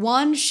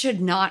one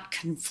should not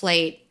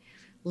conflate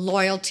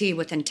loyalty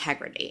with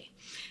integrity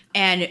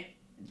and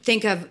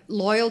think of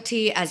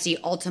loyalty as the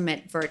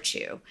ultimate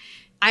virtue.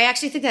 I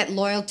actually think that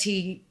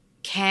loyalty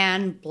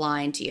can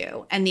blind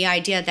you, and the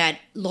idea that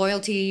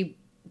loyalty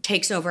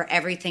takes over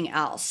everything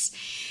else.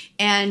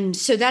 And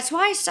so that's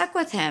why I stuck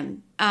with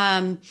him.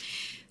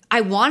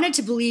 I wanted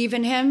to believe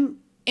in him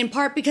in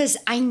part because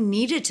I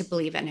needed to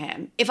believe in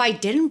him. If I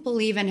didn't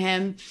believe in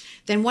him,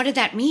 then what did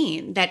that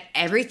mean? That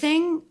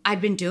everything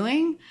I'd been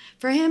doing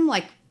for him,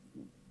 like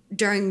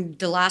during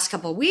the last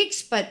couple of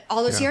weeks, but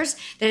all those years,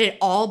 that it had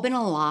all been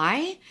a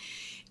lie.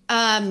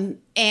 And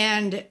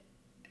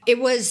it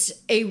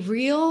was a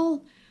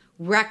real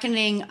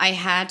reckoning I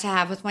had to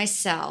have with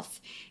myself.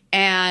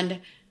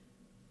 And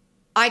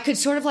I could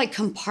sort of like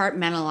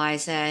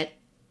compartmentalize it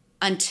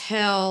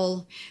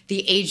until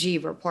the AG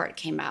report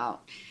came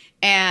out.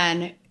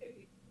 And,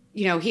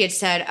 he had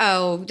said,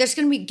 oh, there's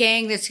going to be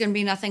gang, there's going to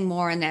be nothing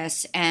more in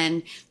this.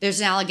 And there's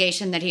an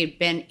allegation that he had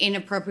been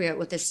inappropriate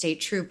with a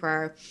state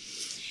trooper.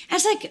 And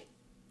it's like,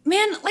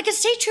 man, like a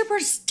state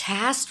trooper's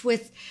tasked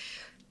with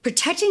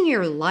protecting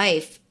your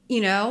life,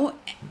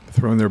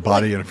 Throwing their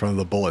body in front of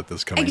the bullet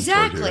that's coming towards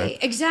you, right?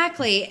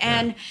 Exactly.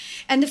 And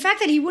the fact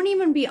that he wouldn't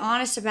even be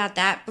honest about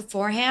that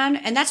beforehand,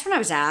 and that's when I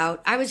was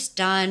out. I was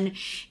done.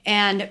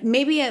 And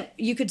maybe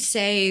you could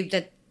say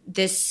that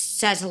this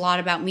says a lot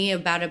about me,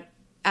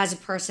 as a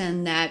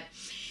person, that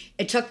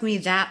it took me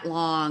that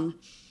long.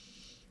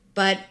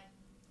 But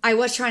I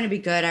was trying to be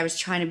good. I was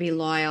trying to be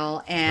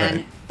loyal.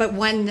 But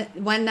when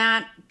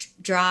that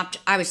dropped,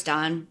 I was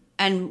done.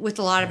 And with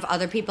a lot of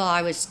other people,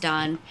 I was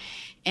done.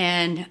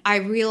 And I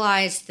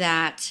realized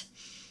that,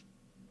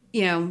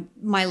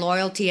 my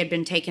loyalty had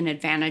been taken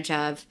advantage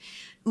of.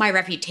 My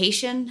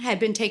reputation had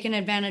been taken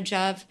advantage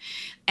of.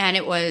 And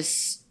it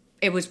was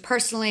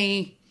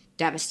personally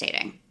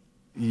devastating.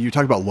 You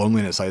talk about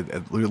loneliness.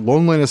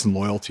 Loneliness and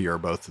loyalty are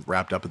both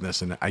wrapped up in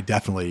this. And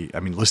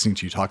listening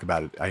to you talk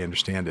about it, I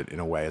understand it in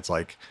a way. It's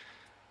like,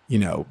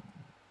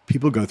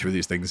 people go through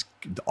these things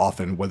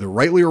often, whether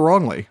rightly or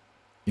wrongly.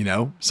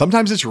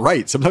 Sometimes it's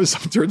right. Sometimes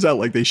it turns out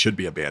like they should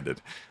be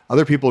abandoned.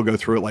 Other people go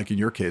through it, like in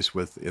your case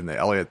with the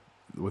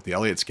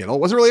Elliott scandal. It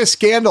wasn't really a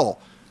scandal.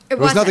 There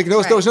was nothing. There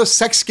was no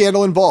sex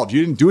scandal involved.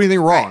 You didn't do anything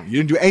wrong. Right. You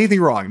didn't do anything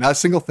wrong. Not a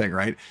single thing,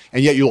 right?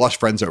 And yet you lost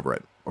friends over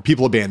it, or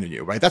people abandoned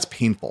you, right? That's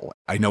painful.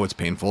 I know it's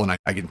painful, and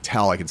I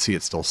can see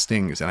it still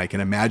stings, and I can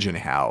imagine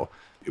how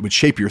it would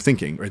shape your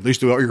thinking, or at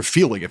least what you're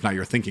feeling, if not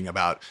your thinking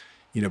about,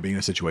 being in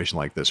a situation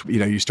like this.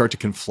 You start to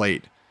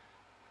conflate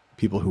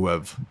people who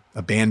have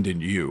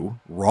abandoned you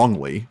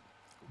wrongly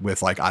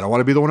with like, I don't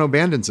want to be the one who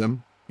abandons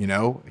him.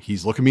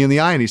 He's looking me in the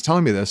eye and he's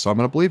telling me this, so I'm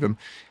going to believe him.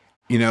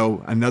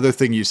 Another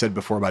thing you said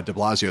before about de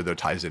Blasio, though,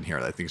 ties in here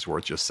that I think is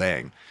worth just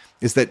saying,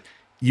 is that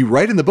you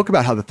write in the book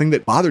about how the thing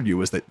that bothered you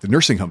was that the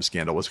nursing home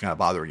scandal was kind of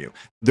bothering you.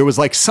 There was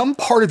like some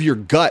part of your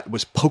gut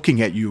was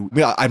poking at you.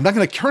 I'm not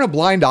going to turn a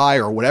blind eye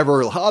or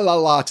whatever,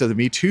 to the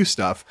Me Too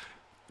stuff.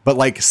 But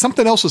like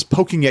something else was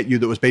poking at you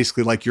that was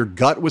basically like your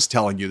gut was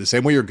telling you, the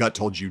same way your gut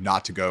told you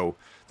not to go,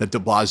 that de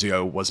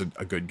Blasio wasn't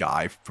a good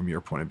guy from your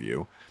point of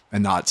view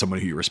and not someone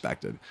who you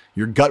respected.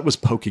 Your gut was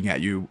poking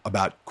at you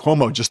about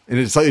Cuomo just in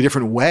a slightly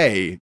different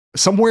way.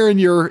 Somewhere in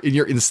your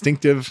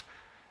instinctive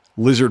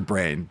lizard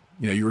brain,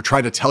 you were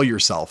trying to tell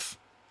yourself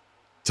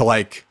to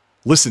like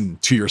listen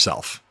to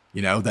yourself,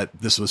 that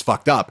this was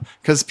fucked up.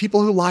 Because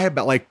people who lie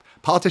about, like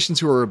politicians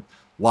who are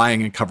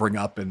lying and covering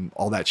up and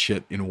all that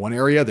shit in one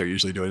area, they're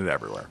usually doing it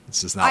everywhere.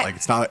 It's just not I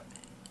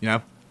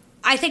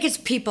think it's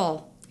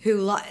people who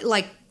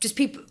like just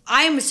people.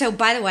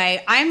 By the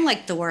way, I'm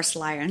like the worst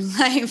liar in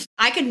life.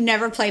 I could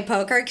never play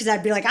poker because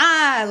I'd be like,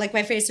 like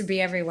my face would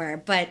be everywhere.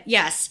 But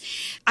yes,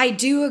 I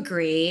do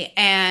agree.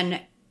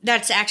 And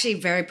that's actually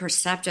very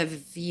perceptive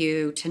of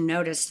you to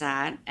notice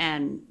that,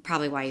 and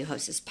probably why you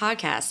host this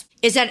podcast,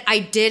 is that I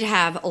did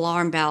have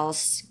alarm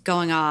bells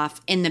going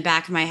off in the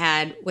back of my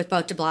head with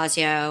both de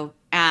Blasio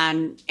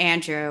and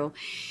Andrew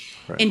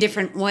in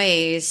different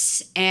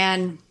ways.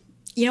 And,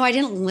 I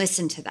didn't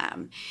listen to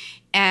them.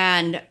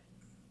 And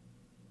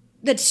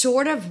that's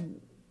sort of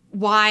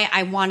why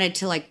I wanted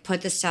to like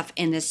put this stuff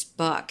in this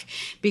book,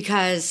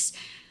 because,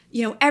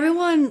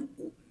 everyone,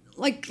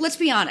 like, let's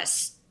be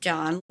honest,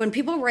 John, when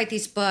people write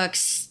these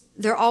books,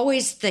 they're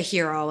always the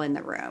hero in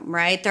the room,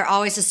 right? They're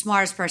always the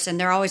smartest person.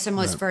 They're always the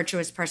most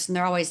virtuous person.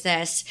 They're always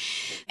this.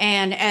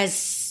 And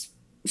as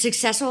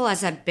successful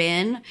as I've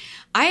been,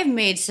 I have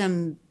made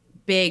some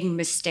big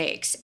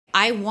mistakes.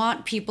 I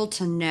want people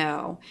to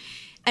know,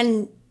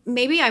 and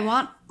maybe I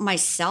want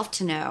myself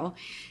to know,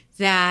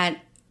 that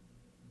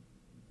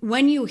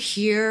when you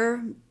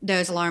hear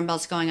those alarm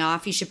bells going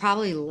off, you should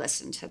probably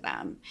listen to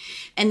them.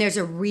 And there's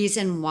a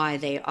reason why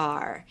they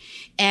are.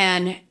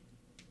 And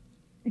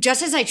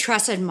just as I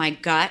trusted my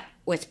gut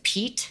with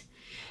Pete,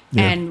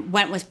 and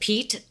went with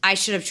Pete, I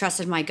should have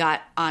trusted my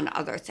gut on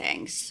other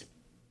things.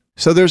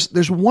 So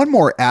there's one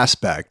more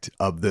aspect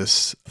of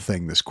this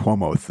thing, this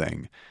Cuomo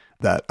thing,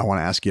 that I want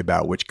to ask you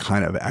about, which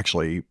kind of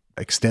actually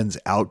extends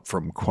out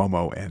from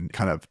Cuomo and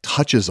kind of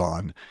touches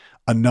on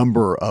a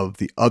number of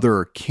the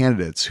other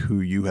candidates who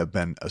you have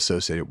been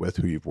associated with,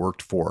 who you've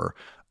worked for,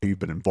 who you've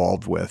been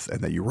involved with,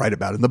 and that you write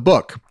about in the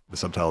book, the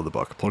subtitle of the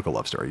book, Political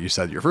Love Story. You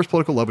said your first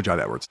political love with John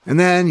Edwards. And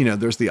then,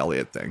 there's the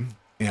Elliot thing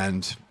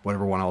and what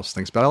everyone else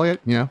thinks about Elliot,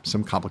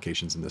 some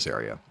complications in this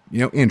area,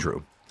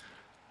 Andrew.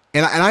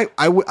 And I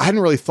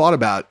hadn't really thought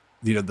about,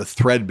 the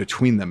thread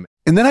between them.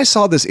 And then I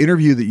saw this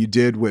interview that you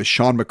did with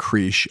Sean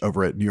McCreesh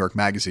over at New York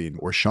Magazine,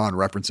 where Sean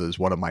references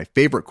one of my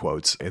favorite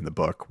quotes in the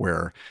book,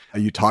 where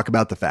you talk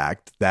about the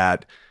fact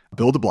that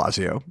Bill de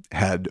Blasio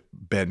had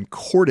been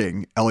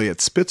courting Eliot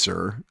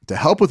Spitzer to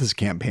help with his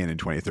campaign in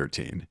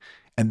 2013,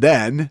 and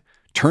then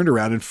turned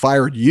around and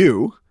fired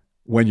you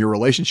when your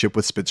relationship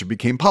with Spitzer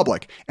became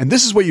public. And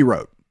this is what you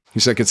wrote. He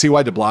said, I could see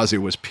why de Blasio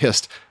was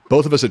pissed.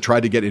 Both of us had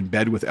tried to get in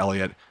bed with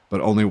Elliot, but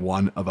only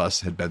one of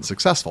us had been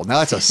successful. Now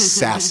that's a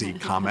sassy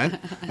comment,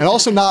 and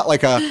also not a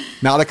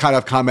kind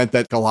of comment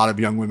that a lot of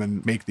young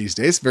women make these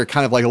days. Very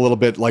kind of like a little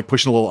bit like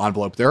pushing a little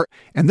envelope there.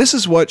 And this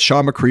is what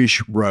Sean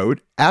McCreesh wrote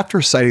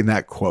after citing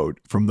that quote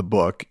from the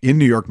book in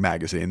New York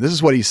Magazine. This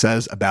is what he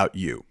says about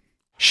you.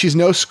 She's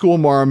no school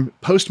marm.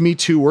 Post-Me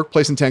Too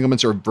workplace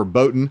entanglements are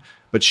verboten,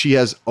 but she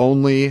has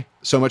only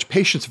so much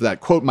patience for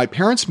that. Quote, my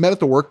parents met at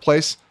the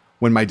workplace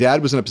when my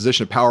dad was in a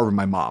position of power over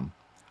my mom.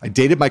 I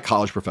dated my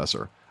college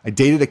professor. I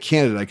dated a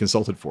candidate I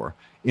consulted for.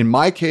 In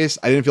my case,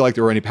 I didn't feel like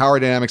there were any power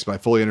dynamics, but I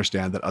fully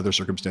understand that other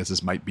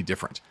circumstances might be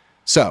different.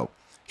 So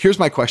here's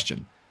my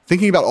question.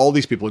 Thinking about all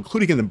these people,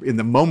 including in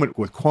the moment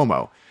with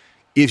Cuomo,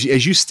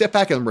 as you step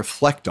back and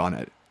reflect on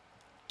it,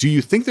 do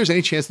you think there's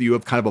any chance that you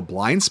have kind of a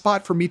blind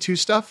spot for Me Too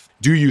stuff?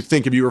 Do you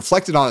think, if you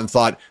reflected on it and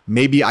thought,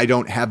 maybe I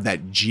don't have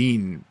that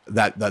gene,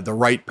 that the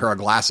right pair of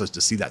glasses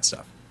to see that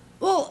stuff?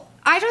 Well,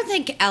 I don't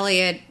think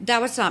Elliot,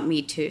 that was not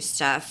Me Too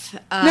stuff.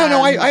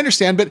 No, I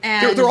understand, but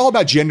they're all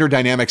about gender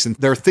dynamics, and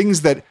there are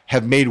things that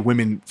have made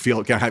women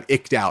feel kind of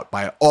icked out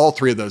by all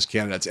three of those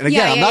candidates. And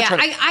again, I'm not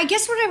trying to... I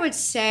guess what I would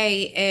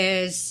say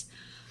is,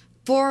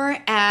 for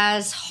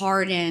as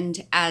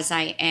hardened as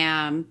I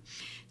am,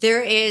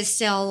 there is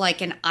still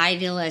like an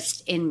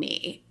idealist in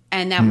me,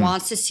 and that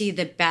wants to see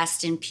the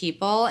best in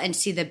people and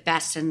see the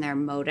best in their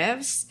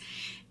motives.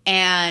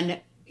 And,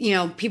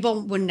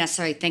 people wouldn't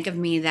necessarily think of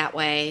me that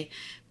way.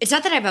 It's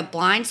not that I have a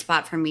blind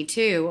spot for Me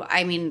Too.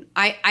 I mean,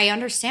 I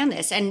understand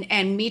this.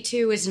 And Me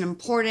Too is an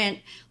important,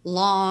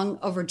 long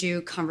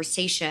overdue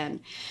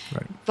conversation.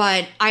 Right.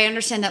 But I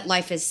understand that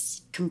life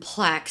is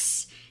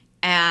complex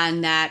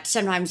and that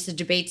sometimes the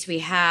debates we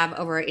have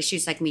over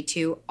issues like Me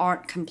Too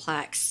aren't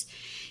complex.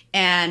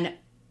 And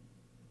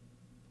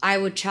I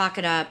would chalk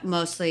it up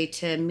mostly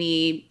to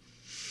me,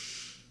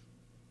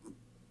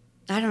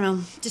 I don't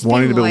know, just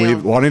wanting to believe in the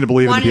people you want to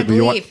believe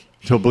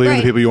in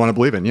the people you want to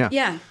believe in. Yeah.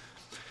 Yeah.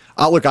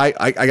 Look, I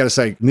got to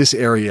say, in this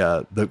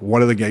area,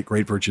 one of the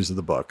great virtues of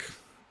the book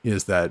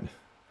is that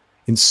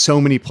in so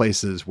many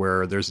places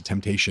where there's a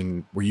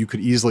temptation where you could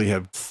easily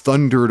have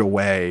thundered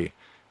away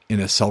in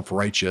a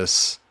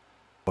self-righteous,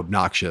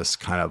 obnoxious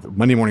kind of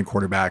Monday morning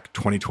quarterback,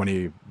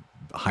 2020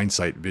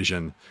 hindsight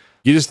vision,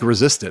 you just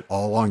resist it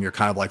all along. You're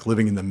kind of like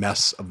living in the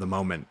mess of the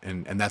moment.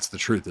 And that's the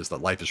truth, is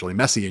that life is really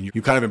messy. And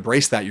you kind of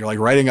embrace that. You're like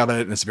writing about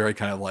it. And it's very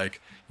kind of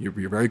like,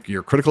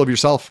 you're critical of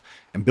yourself,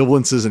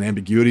 ambivalences and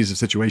ambiguities of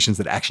situations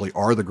that actually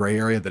are the gray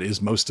area that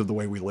is most of the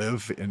way we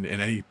live in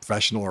any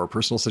professional or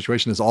personal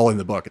situation, is all in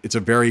the book. It's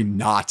a very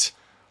not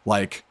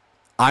like,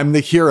 I'm the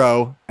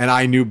hero and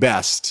I knew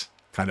best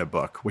kind of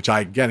book, which I,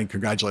 again,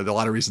 congratulate. There are a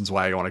lot of reasons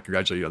why I want to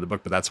congratulate you on the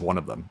book, but that's one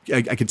of them.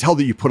 I can tell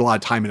that you put a lot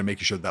of time into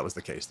making sure that was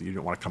the case, that you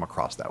didn't want to come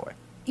across that way.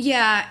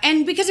 Yeah,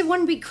 and because it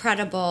wouldn't be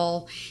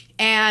credible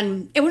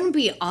and it wouldn't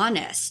be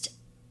honest,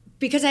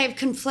 because I have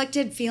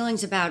conflicted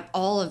feelings about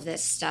all of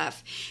this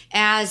stuff,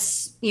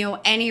 as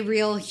any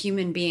real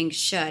human being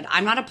should.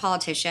 I'm not a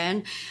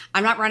politician.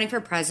 I'm not running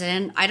for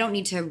president. I don't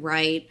need to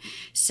write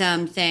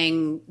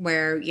something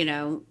where,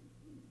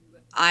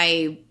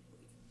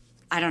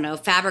 I don't know,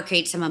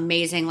 fabricate some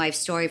amazing life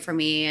story for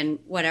me and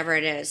whatever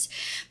it is.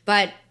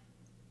 But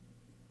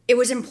it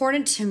was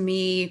important to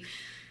me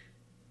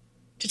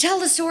to tell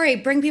the story,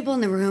 bring people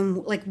in the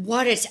room, like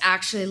what it's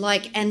actually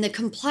like, and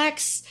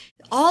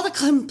all the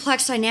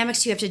complex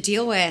dynamics you have to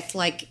deal with,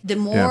 like the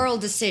moral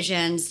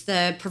decisions,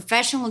 the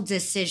professional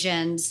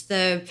decisions,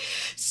 the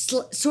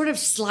sort of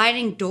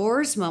sliding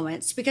doors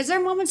moments, because there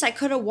are moments I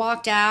could have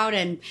walked out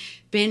and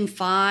been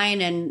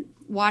fine and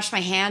wash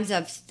my hands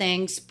of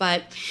things,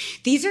 but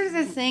these are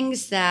the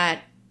things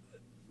that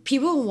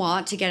people who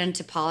want to get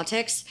into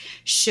politics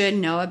should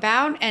know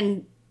about,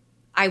 and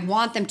I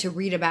want them to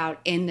read about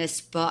in this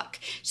book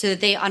so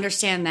that they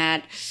understand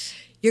that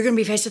you're going to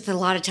be faced with a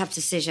lot of tough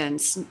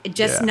decisions,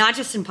 not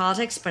just in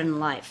politics, but in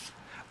life.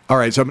 All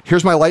right, so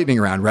here's my lightning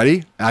round.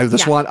 Ready? I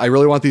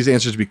really want these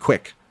answers to be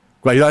quick.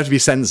 Well, you don't have to be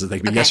sentences. They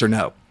can be yes or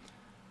no.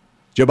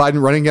 Joe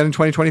Biden running again in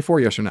 2024,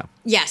 yes or no?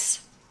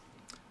 Yes.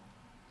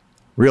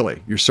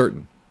 Really? You're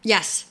certain?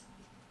 Yes.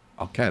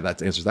 Okay,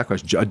 that answers that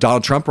question.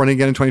 Donald Trump running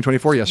again in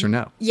 2024, yes or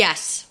no?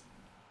 Yes.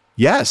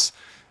 Yes.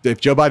 If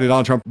Joe Biden and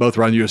Donald Trump both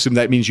run, you assume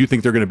that means you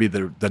think they're going to be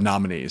the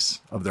nominees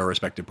of their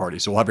respective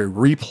parties. So we'll have a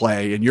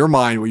replay in your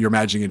mind. What you're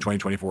imagining in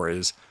 2024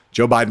 is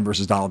Joe Biden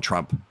versus Donald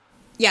Trump.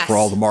 Yes. For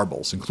all the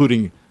marbles,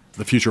 including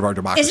the future of our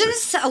democracy. Isn't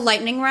this a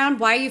lightning round?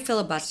 Why are you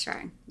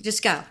filibustering?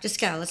 Just go. Just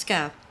go. Let's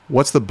go.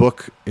 What's the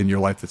book in your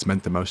life that's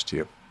meant the most to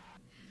you?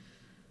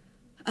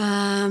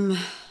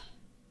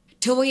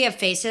 Till We Have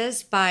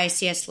Faces by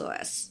C.S.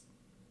 Lewis.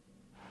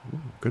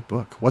 Ooh, good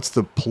book. What's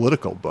the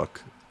political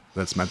book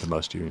that's meant the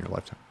most to you in your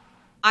lifetime?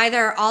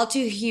 Either All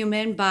Too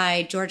Human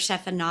by George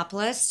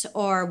Stephanopoulos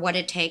or What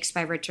It Takes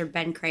by Richard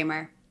Ben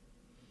Kramer.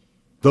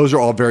 Those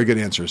are all very good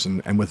answers.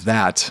 And with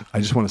that,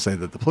 I just want to say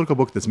that the political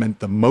book that's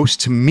meant the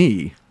most to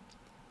me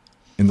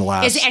in the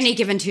last... Is Any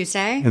Given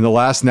Tuesday? In the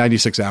last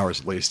 96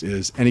 hours, at least,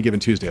 is Any Given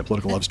Tuesday, a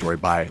political love story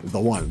by the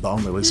one, the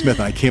only Liz Smith.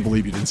 And I can't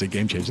believe you didn't say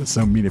Game Change. That's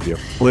so mean of you.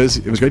 Liz,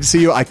 it was great to see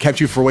you. I kept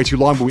you for way too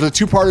long, but it was a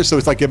two-parter, so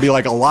it's like it'd be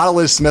like a lot of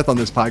Liz Smith on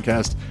this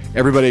podcast.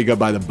 Everybody go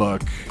buy the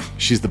book.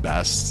 She's the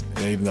best,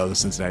 even though the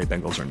Cincinnati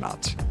Bengals are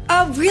not.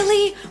 Oh,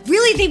 really?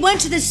 Really? They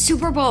went to the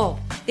Super Bowl.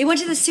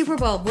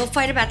 We'll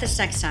fight about this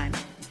next time.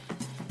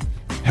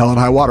 Hell and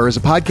High Water is a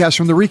podcast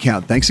from The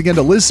Recount. Thanks again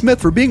to Liz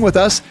Smith for being with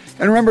us.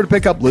 And remember to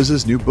pick up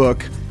Liz's new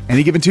book,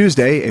 Any Given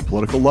Tuesday, a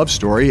political love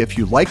story. If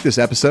you like this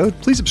episode,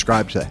 please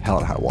subscribe to Hell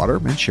and High Water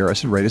and share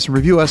us and rate us and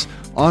review us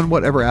on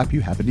whatever app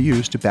you happen to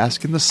use to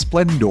bask in the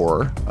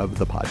splendor of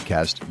the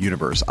podcast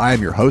universe. I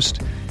am your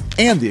host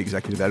and the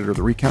executive editor of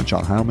The Recount,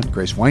 John Heilman.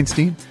 Grace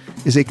Weinstein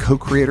is a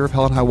co-creator of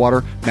Hell and High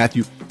Water.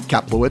 Matthew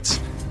Kaplowitz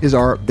is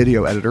our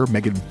video editor.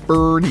 Megan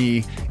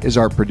Burney is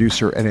our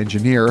producer and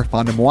engineer.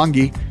 Fonda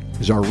Mwangi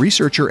is our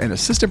researcher and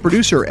assistant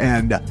producer.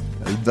 And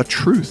the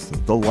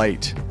truth, the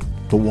light,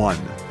 the one,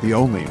 the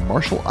only,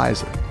 Marshall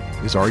Isaac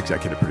is our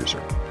executive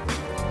producer.